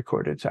been a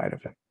recorded side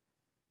effect.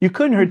 You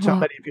couldn't hurt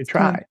somebody if you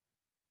tried.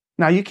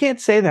 Now, you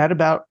can't say that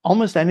about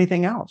almost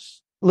anything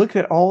else. Look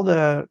at all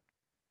the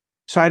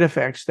side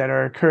effects that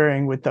are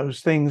occurring with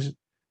those things.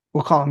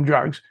 We'll call them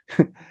drugs.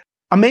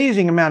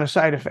 Amazing amount of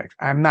side effects.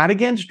 I'm not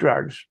against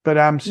drugs, but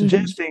I'm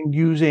suggesting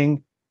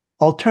using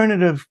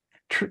alternative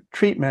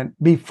treatment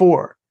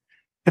before.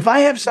 If I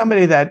have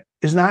somebody that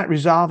is not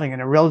resolving in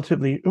a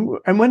relatively,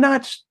 and we're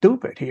not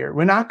stupid here.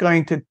 We're not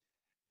going to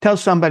tell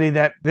somebody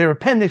that their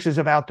appendix is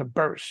about to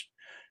burst.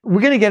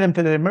 We're going to get them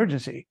to the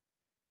emergency.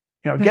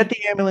 Get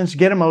the ambulance,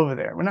 get them over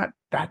there. We're not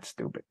that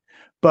stupid.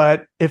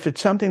 But if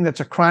it's something that's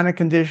a chronic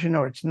condition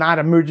or it's not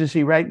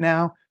emergency right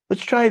now,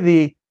 let's try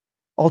the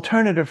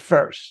alternative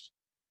first.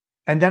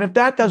 And then if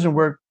that doesn't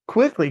work,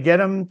 quickly get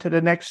them to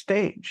the next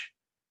stage.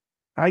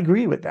 I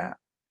agree with that.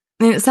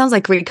 And it sounds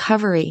like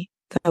recovery,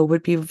 though,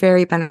 would be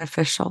very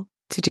beneficial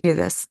to do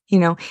this,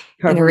 in a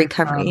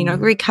recovery.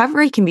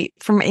 Recovery can be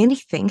from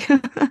anything.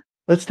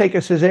 Let's take a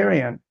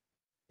cesarean.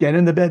 Get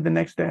in the bed the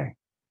next day,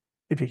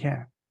 if you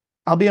can.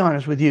 I'll be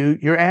honest with you,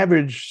 your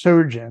average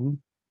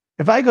surgeon,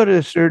 if I go to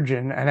a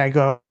surgeon and I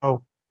go,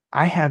 oh,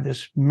 I have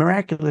this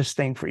miraculous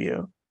thing for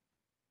you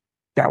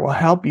that will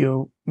help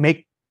you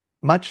make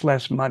much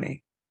less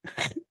money.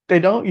 They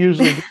don't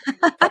usually.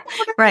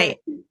 Right.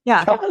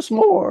 Yeah. Tell us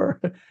more.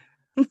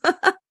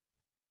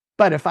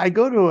 But if I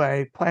go to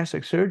a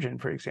plastic surgeon,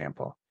 for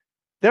example,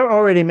 they're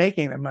already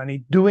making the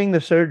money doing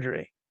the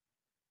surgery.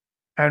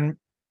 And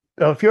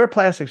if you're a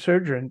plastic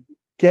surgeon,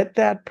 get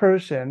that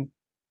person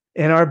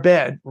in our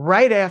bed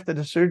right after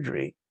the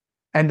surgery,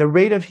 and the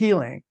rate of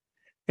healing.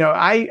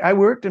 I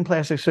worked in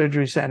plastic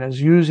surgery centers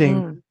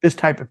using this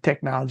type of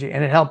technology,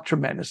 and it helped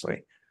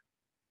tremendously.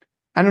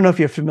 I don't know if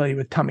you're familiar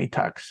with tummy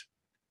tucks,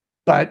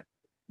 but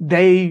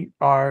they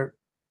are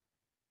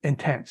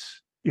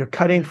intense. You're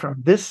cutting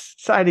from this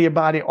side of your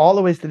body all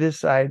the way to this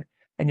side,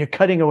 and you're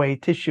cutting away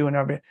tissue and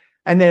everything.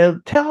 And they'll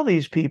tell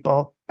these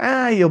people,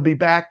 you'll be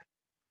back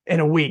in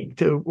a week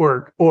to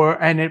work,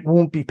 and it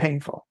won't be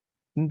painful.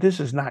 And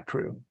this is not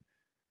true.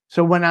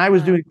 So when I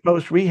was doing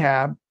post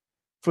rehab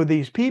for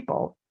these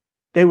people,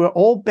 they were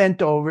all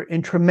bent over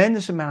in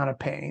tremendous amount of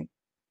pain.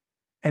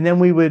 And then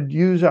we would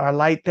use our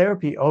light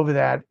therapy over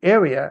that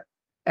area,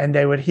 and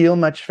they would heal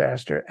much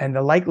faster, and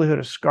the likelihood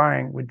of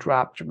scarring would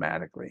drop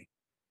dramatically.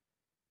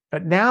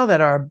 But now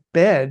that our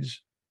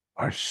beds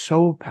are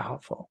so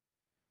powerful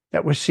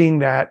that we're seeing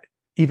that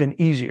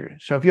even easier.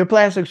 So if you're a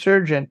plastic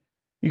surgeon,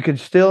 you can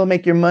still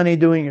make your money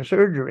doing your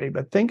surgery,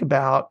 but think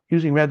about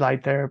using red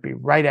light therapy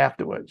right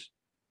afterwards.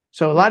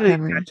 So a lot of these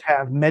guys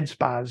have med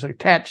spas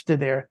attached to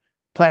their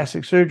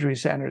plastic surgery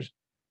centers.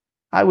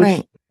 I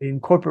would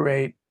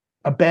incorporate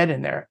a bed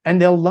in there,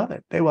 and they'll love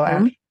it. They will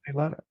absolutely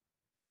love it.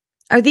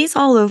 Are these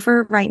all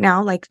over right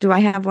now? Like, do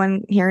I have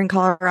one here in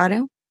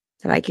Colorado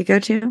that I could go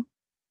to?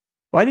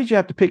 Why did you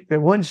have to pick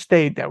the one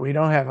state that we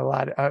don't have a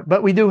lot of,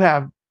 but we do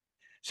have?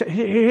 So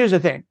here's the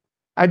thing.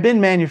 I've been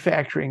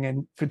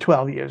manufacturing for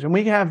 12 years, and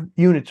we have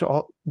units,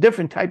 all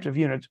different types of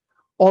units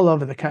all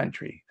over the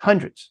country,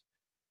 hundreds.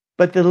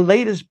 But the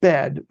latest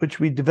bed, which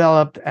we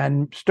developed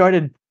and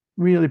started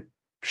really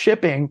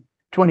shipping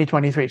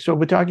 2023. So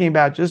we're talking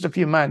about just a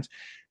few months.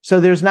 So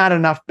there's not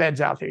enough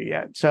beds out there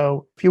yet.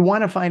 So if you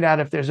want to find out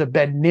if there's a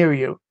bed near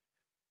you,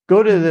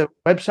 go to the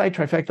website,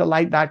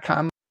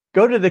 trifectalight.com,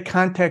 go to the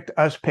Contact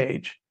Us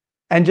page,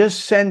 and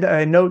just send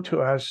a note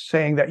to us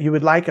saying that you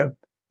would like a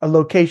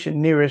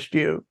location nearest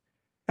you,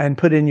 and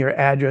put in your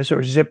address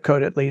or zip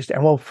code at least,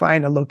 and we'll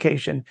find a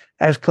location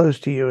as close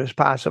to you as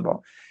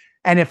possible.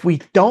 And if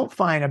we don't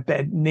find a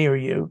bed near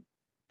you,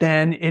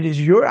 then it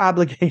is your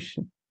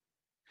obligation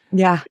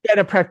to get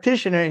a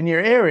practitioner in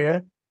your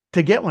area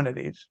to get one of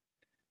these.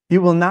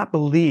 You will not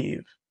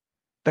believe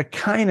the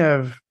kind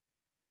of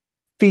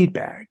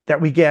feedback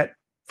that we get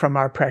from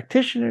our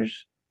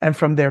practitioners and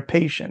from their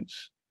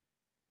patients.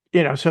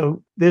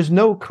 So there's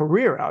no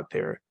career out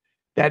there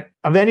that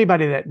of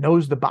anybody that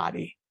knows the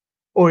body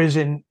or is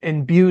in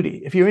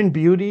beauty. If you're in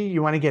beauty,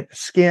 you want to get the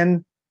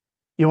skin,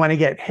 you want to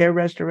get hair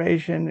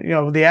restoration.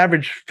 The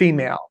average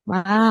female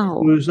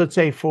who's, let's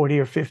say, 40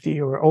 or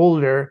 50 or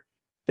older,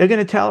 they're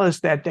going to tell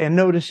us that they're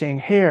noticing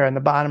hair in the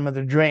bottom of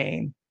the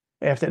drain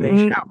after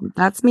they shower.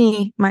 That's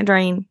me, my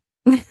drain.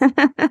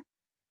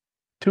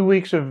 2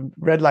 weeks of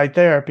red light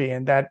therapy,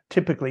 and that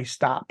typically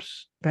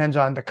stops. Depends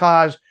on the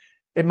cause.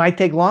 It might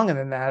take longer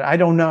than that. I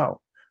don't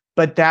know.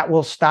 But that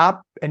will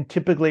stop, and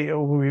typically it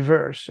will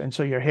reverse. And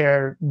so your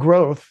hair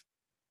growth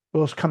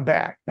will come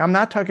back. Now, I'm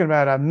not talking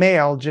about a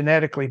male,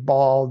 genetically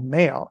bald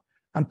male.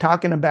 I'm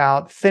talking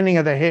about thinning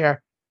of the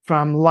hair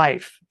from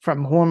life,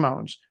 from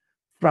hormones,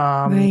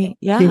 from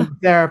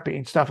chemotherapy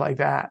and stuff like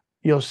that.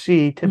 You'll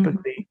see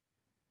typically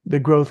the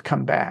growth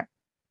come back.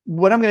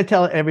 What I'm going to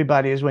tell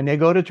everybody is when they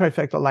go to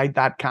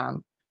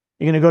trifectalight.com,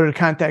 you're going to go to the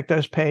contact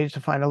us page to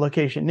find a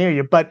location near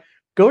you, but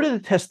go to the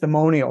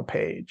testimonial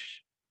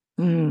page.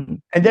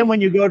 And then when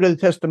you go to the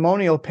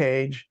testimonial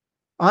page,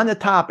 on the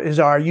top is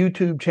our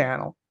YouTube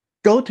channel.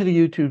 Go to the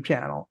YouTube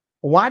channel,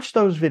 watch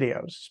those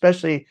videos,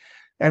 especially.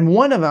 And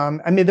one of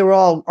them, I mean, they were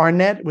all,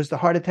 Arnett was the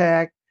heart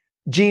attack,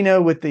 Gina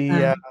with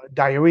the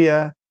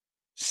diarrhea,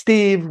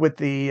 Steve with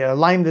the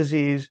Lyme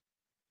disease.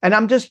 And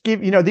I'm just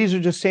these are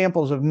just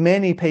samples of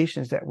many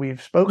patients that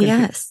we've spoken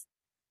to.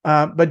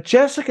 But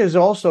Jessica is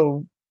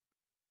also,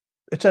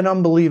 it's an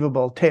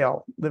unbelievable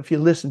tale if you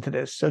listen to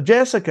this. So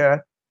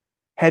Jessica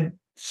had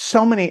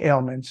so many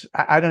ailments.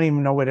 I don't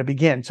even know where to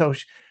begin. So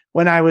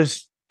when I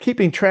was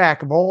keeping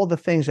track of all the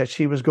things that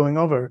she was going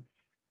over,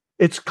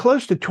 it's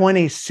close to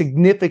 20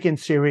 significant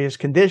serious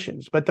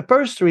conditions. But the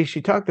first 3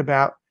 she talked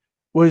about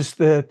was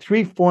the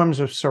 3 forms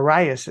of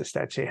psoriasis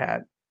that she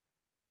had.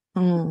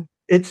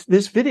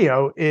 This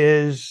video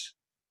is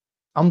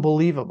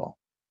unbelievable.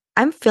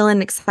 I'm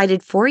feeling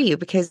excited for you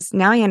because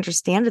now I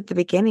understand at the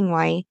beginning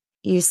why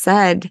you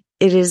said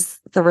it is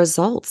the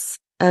results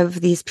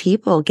of these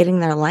people getting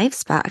their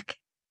lives back.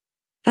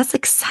 That's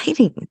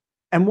exciting.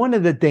 And one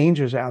of the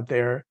dangers out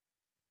there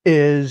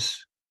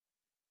is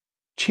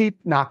cheap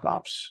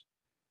knockoffs.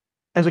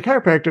 As a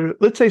chiropractor,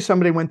 let's say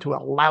somebody went to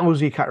a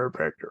lousy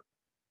chiropractor.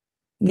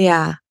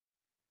 Yeah.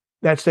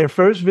 That's their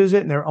first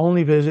visit and their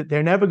only visit.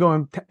 They're never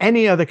going to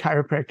any other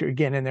chiropractor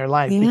again in their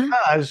life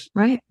because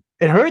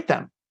it hurt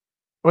them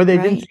or they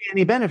didn't see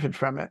any benefit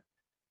from it.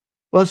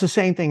 Well, it's the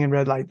same thing in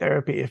red light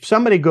therapy. If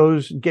somebody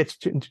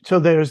so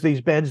there's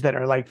these beds that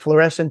are like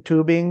fluorescent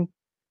tubing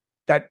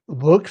that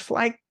looks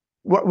like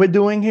what we're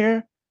doing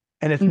here,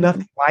 and it's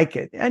nothing like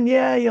it. And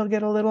you'll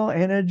get a little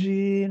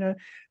energy,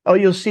 Oh,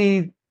 you'll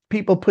see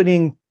people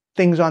putting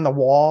things on the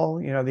wall,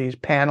 these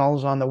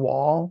panels on the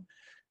wall,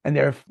 and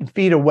they're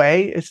feet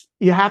away.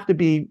 You have to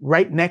be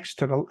right next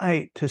to the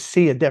light to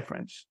see a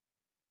difference.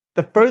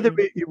 The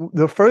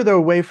further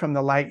away from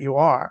the light you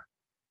are,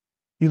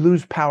 you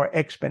lose power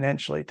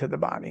exponentially to the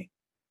body.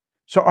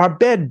 So our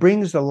bed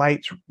brings the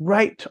lights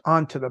right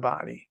onto the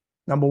body,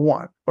 number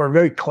one, or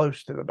very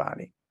close to the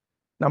body,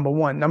 number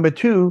one. Number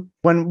two,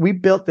 when we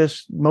built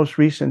this most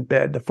recent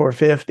bed, the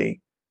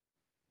 450,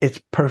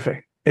 it's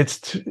perfect.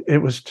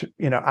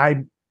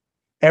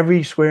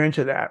 Every square inch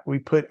of that, we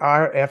put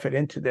our effort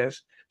into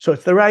this. So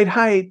it's the right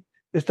height,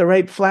 it's the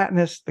right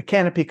flatness. The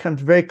canopy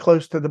comes very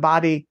close to the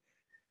body.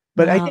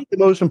 But I think the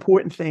most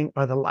important thing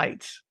are the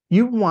lights.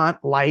 You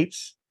want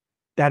lights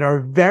that are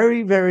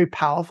very, very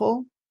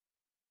powerful,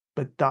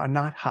 but are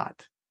not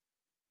hot.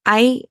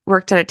 I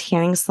worked at a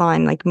tanning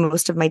salon like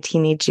most of my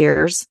teenage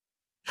years.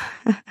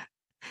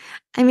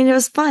 I mean, it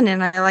was fun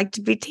and I like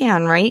to be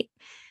tan, right?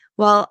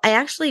 Well, I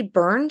actually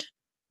burned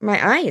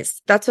my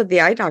eyes. That's what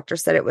the eye doctor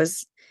said. It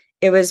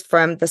was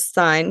from the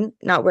sun,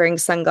 not wearing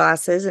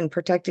sunglasses and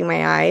protecting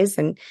my eyes.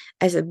 And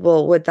I said,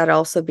 well, would that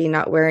also be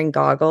not wearing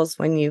goggles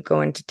when you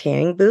go into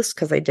tanning booths?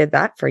 Because I did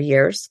that for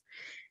years.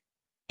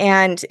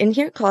 And in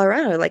here in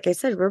Colorado, like I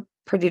said, we're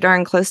pretty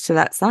darn close to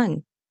that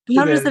sun.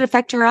 How does it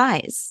affect your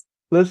eyes?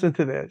 Listen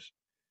to this.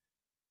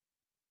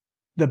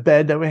 The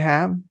bed that we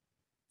have,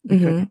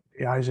 the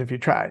eyes if you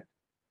tried.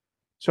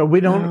 So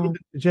we don't even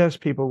suggest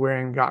people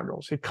wearing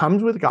goggles. It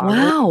comes with goggles.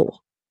 Wow.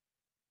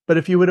 But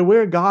if you were to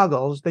wear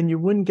goggles, then you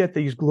wouldn't get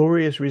these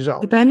glorious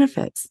results. The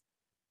benefits.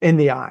 In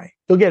the eye.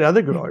 You'll get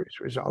other glorious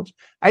results.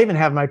 I even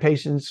have my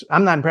patients,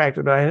 I'm not in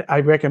practice, but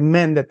I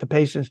recommend that the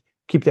patients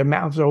keep their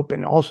mouths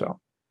open also.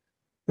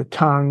 The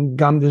tongue,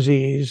 gum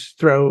disease,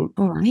 throat,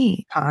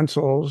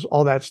 tonsils,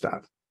 all that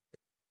stuff.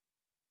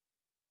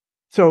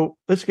 So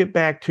let's get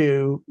back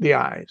to the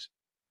eyes.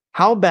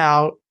 How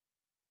about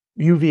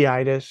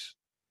uveitis,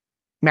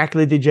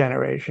 macular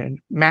degeneration,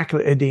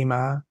 macular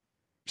edema,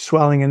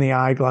 swelling in the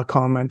eye,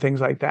 glaucoma, and things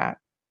like that?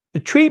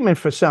 The treatment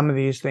for some of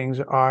these things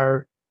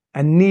are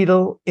a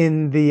needle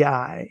in the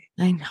eye.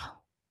 I know.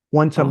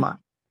 Once a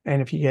month.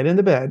 And if you get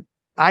into bed,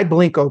 I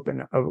blink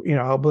open,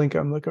 I'll blink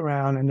and look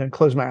around and then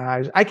close my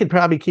eyes. I could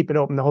probably keep it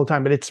open the whole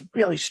time, but it's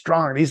really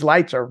strong. These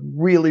lights are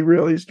really,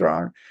 really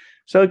strong.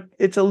 So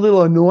it's a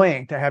little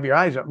annoying to have your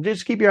eyes open.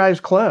 Just keep your eyes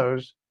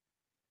closed.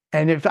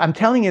 And if I'm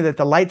telling you that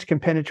the lights can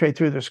penetrate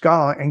through the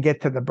skull and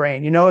get to the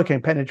brain, it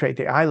can penetrate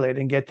the eyelid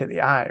and get to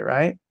the eye,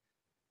 right?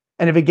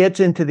 And if it gets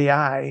into the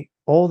eye,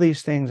 all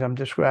these things I'm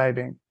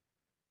describing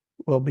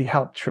will be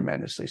helped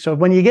tremendously. So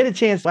when you get a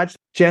chance, watch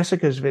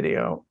Jessica's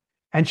video,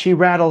 and she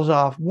rattles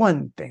off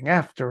one thing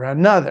after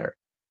another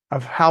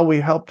of how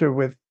we helped her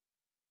with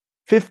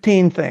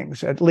 15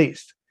 things at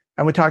least.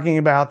 And we're talking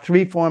about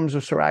 3 forms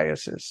of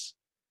psoriasis,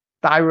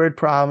 thyroid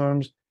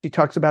problems. She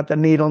talks about the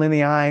needle in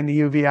the eye and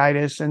the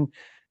uveitis. And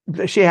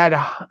she had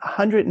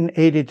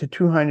 180 to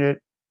 200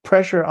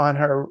 pressure on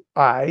her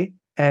eye.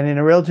 And in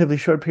a relatively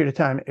short period of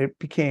time, it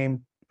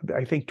became,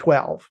 I think,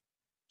 12.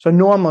 So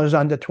normal is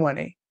under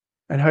 20,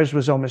 and hers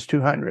was almost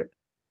 200.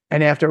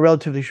 And after a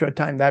relatively short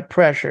time, that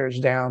pressure is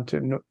down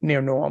to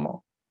near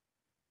normal.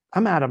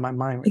 I'm out of my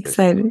mind with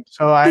Excited. this.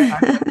 So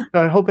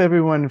I hope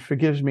everyone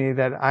forgives me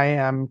that I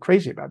am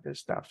crazy about this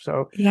stuff.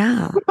 So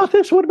Yeah. what about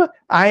this? What about,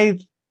 I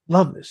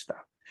love this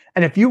stuff.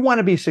 And if you want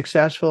to be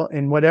successful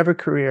in whatever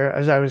career,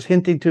 as I was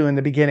hinting to in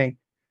the beginning,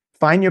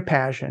 find your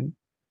passion.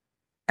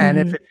 And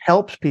if it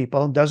helps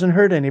people, doesn't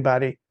hurt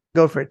anybody,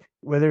 go for it.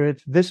 Whether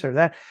it's this or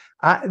that,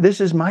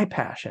 this is my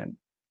passion.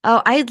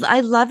 Oh,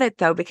 I love it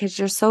though, because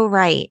you're so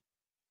right.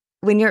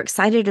 When you're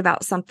excited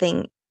about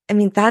something, I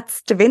mean,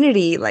 that's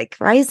divinity like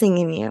rising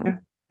in you.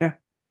 Yeah.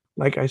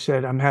 Like I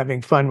said, I'm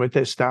having fun with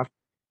this stuff.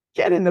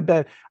 Get in the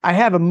bed. I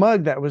have a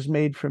mug that was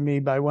made for me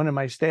by one of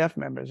my staff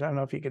members. I don't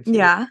know if you can see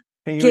Yeah.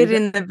 it. Get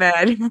in the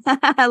bed.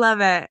 I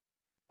love it.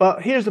 Well,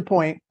 here's the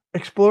point.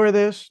 Explore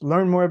this,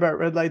 learn more about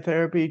red light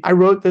therapy. I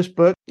wrote this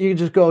book. You can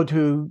just go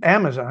to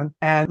Amazon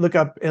and look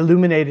up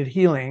Illuminated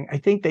Healing. I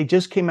think they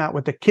just came out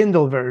with the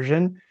Kindle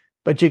version,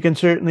 but you can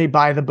certainly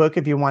buy the book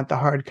if you want the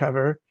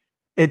hardcover.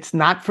 It's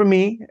not for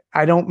me.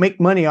 I don't make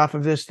money off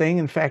of this thing.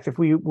 In fact, if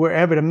we were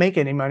ever to make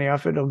any money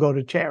off it, it'll go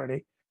to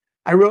charity.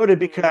 I wrote it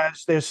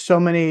because there's so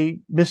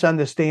many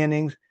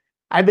misunderstandings.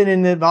 I've been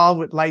involved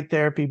with light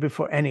therapy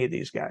before any of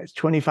these guys,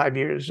 25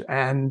 years,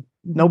 and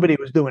nobody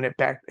was doing it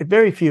back.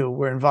 Very few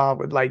were involved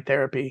with light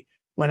therapy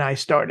when I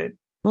started.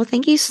 Well,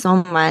 thank you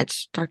so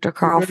much, Dr.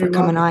 Carl, for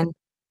coming on.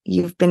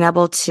 You've been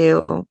able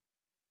to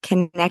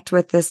connect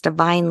with this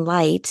divine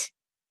light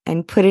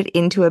and put it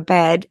into a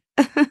bed.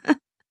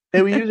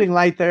 They were using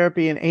light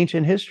therapy in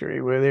ancient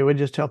history where they would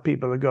just tell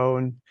people to go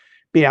and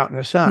be out in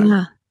the sun.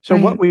 Yeah, so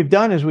what we've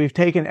done is we've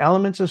taken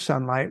elements of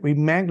sunlight, we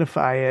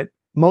magnify it,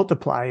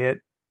 multiply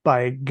it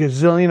by a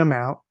gazillion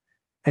amount,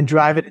 and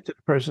drive it into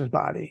the person's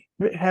body.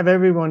 Have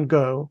everyone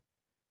go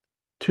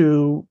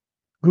to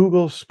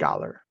Google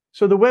Scholar.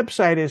 So the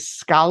website is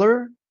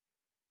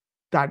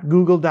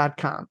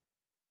scholar.google.com.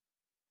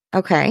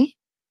 Okay.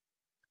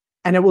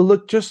 And it will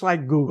look just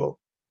like Google,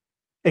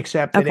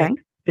 except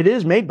it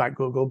is made by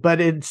Google.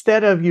 But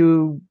instead of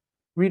you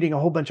reading a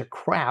whole bunch of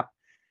crap,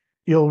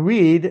 you'll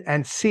read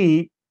and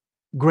see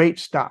great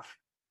stuff.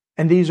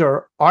 And these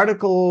are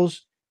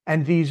articles,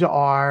 and these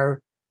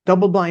are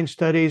double-blind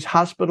studies,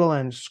 hospital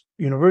and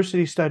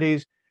university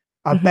studies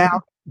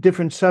about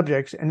different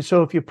subjects. And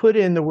so if you put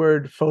in the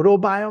word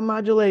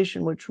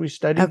photobiomodulation, which we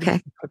studied,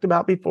 talked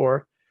about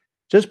before,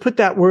 just put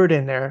that word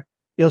in there.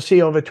 You'll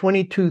see over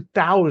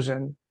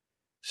 22,000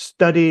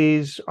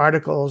 studies,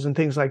 articles, and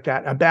things like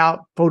that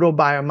about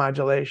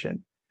photobiomodulation.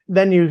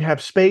 Then you have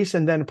space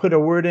and then put a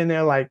word in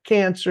there like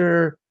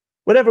cancer,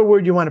 whatever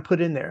word you want to put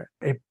in there.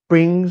 It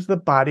brings the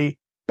body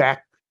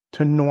back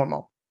to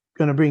normal. It's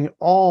going to bring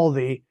all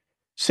the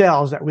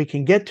cells that we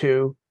can get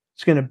to.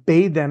 It's going to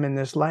bathe them in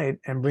this light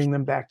and bring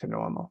them back to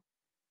normal.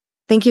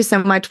 Thank you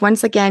so much.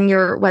 Once again,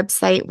 your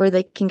website where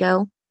they can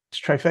go.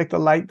 It's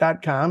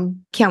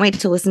trifectalight.com. Can't wait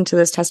to listen to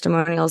those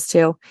testimonials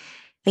too.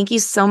 Thank you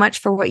so much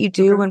for what you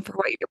do and for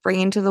what you're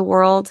bringing to the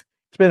world.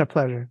 It's been a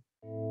pleasure.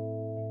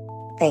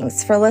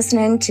 Thanks for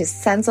listening to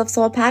Sense of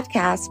Soul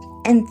podcast.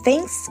 And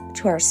thanks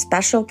to our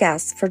special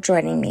guests for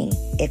joining me.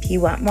 If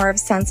you want more of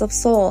Sense of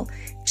Soul,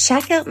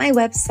 check out my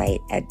website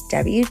at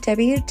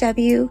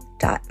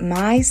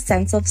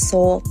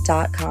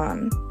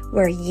www.mysenseofsoul.com,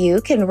 where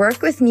you can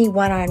work with me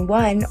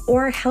one-on-one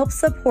or help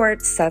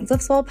support Sense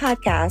of Soul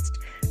podcast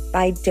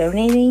by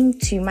donating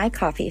to my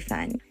coffee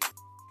fund.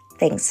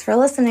 Thanks for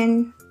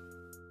listening.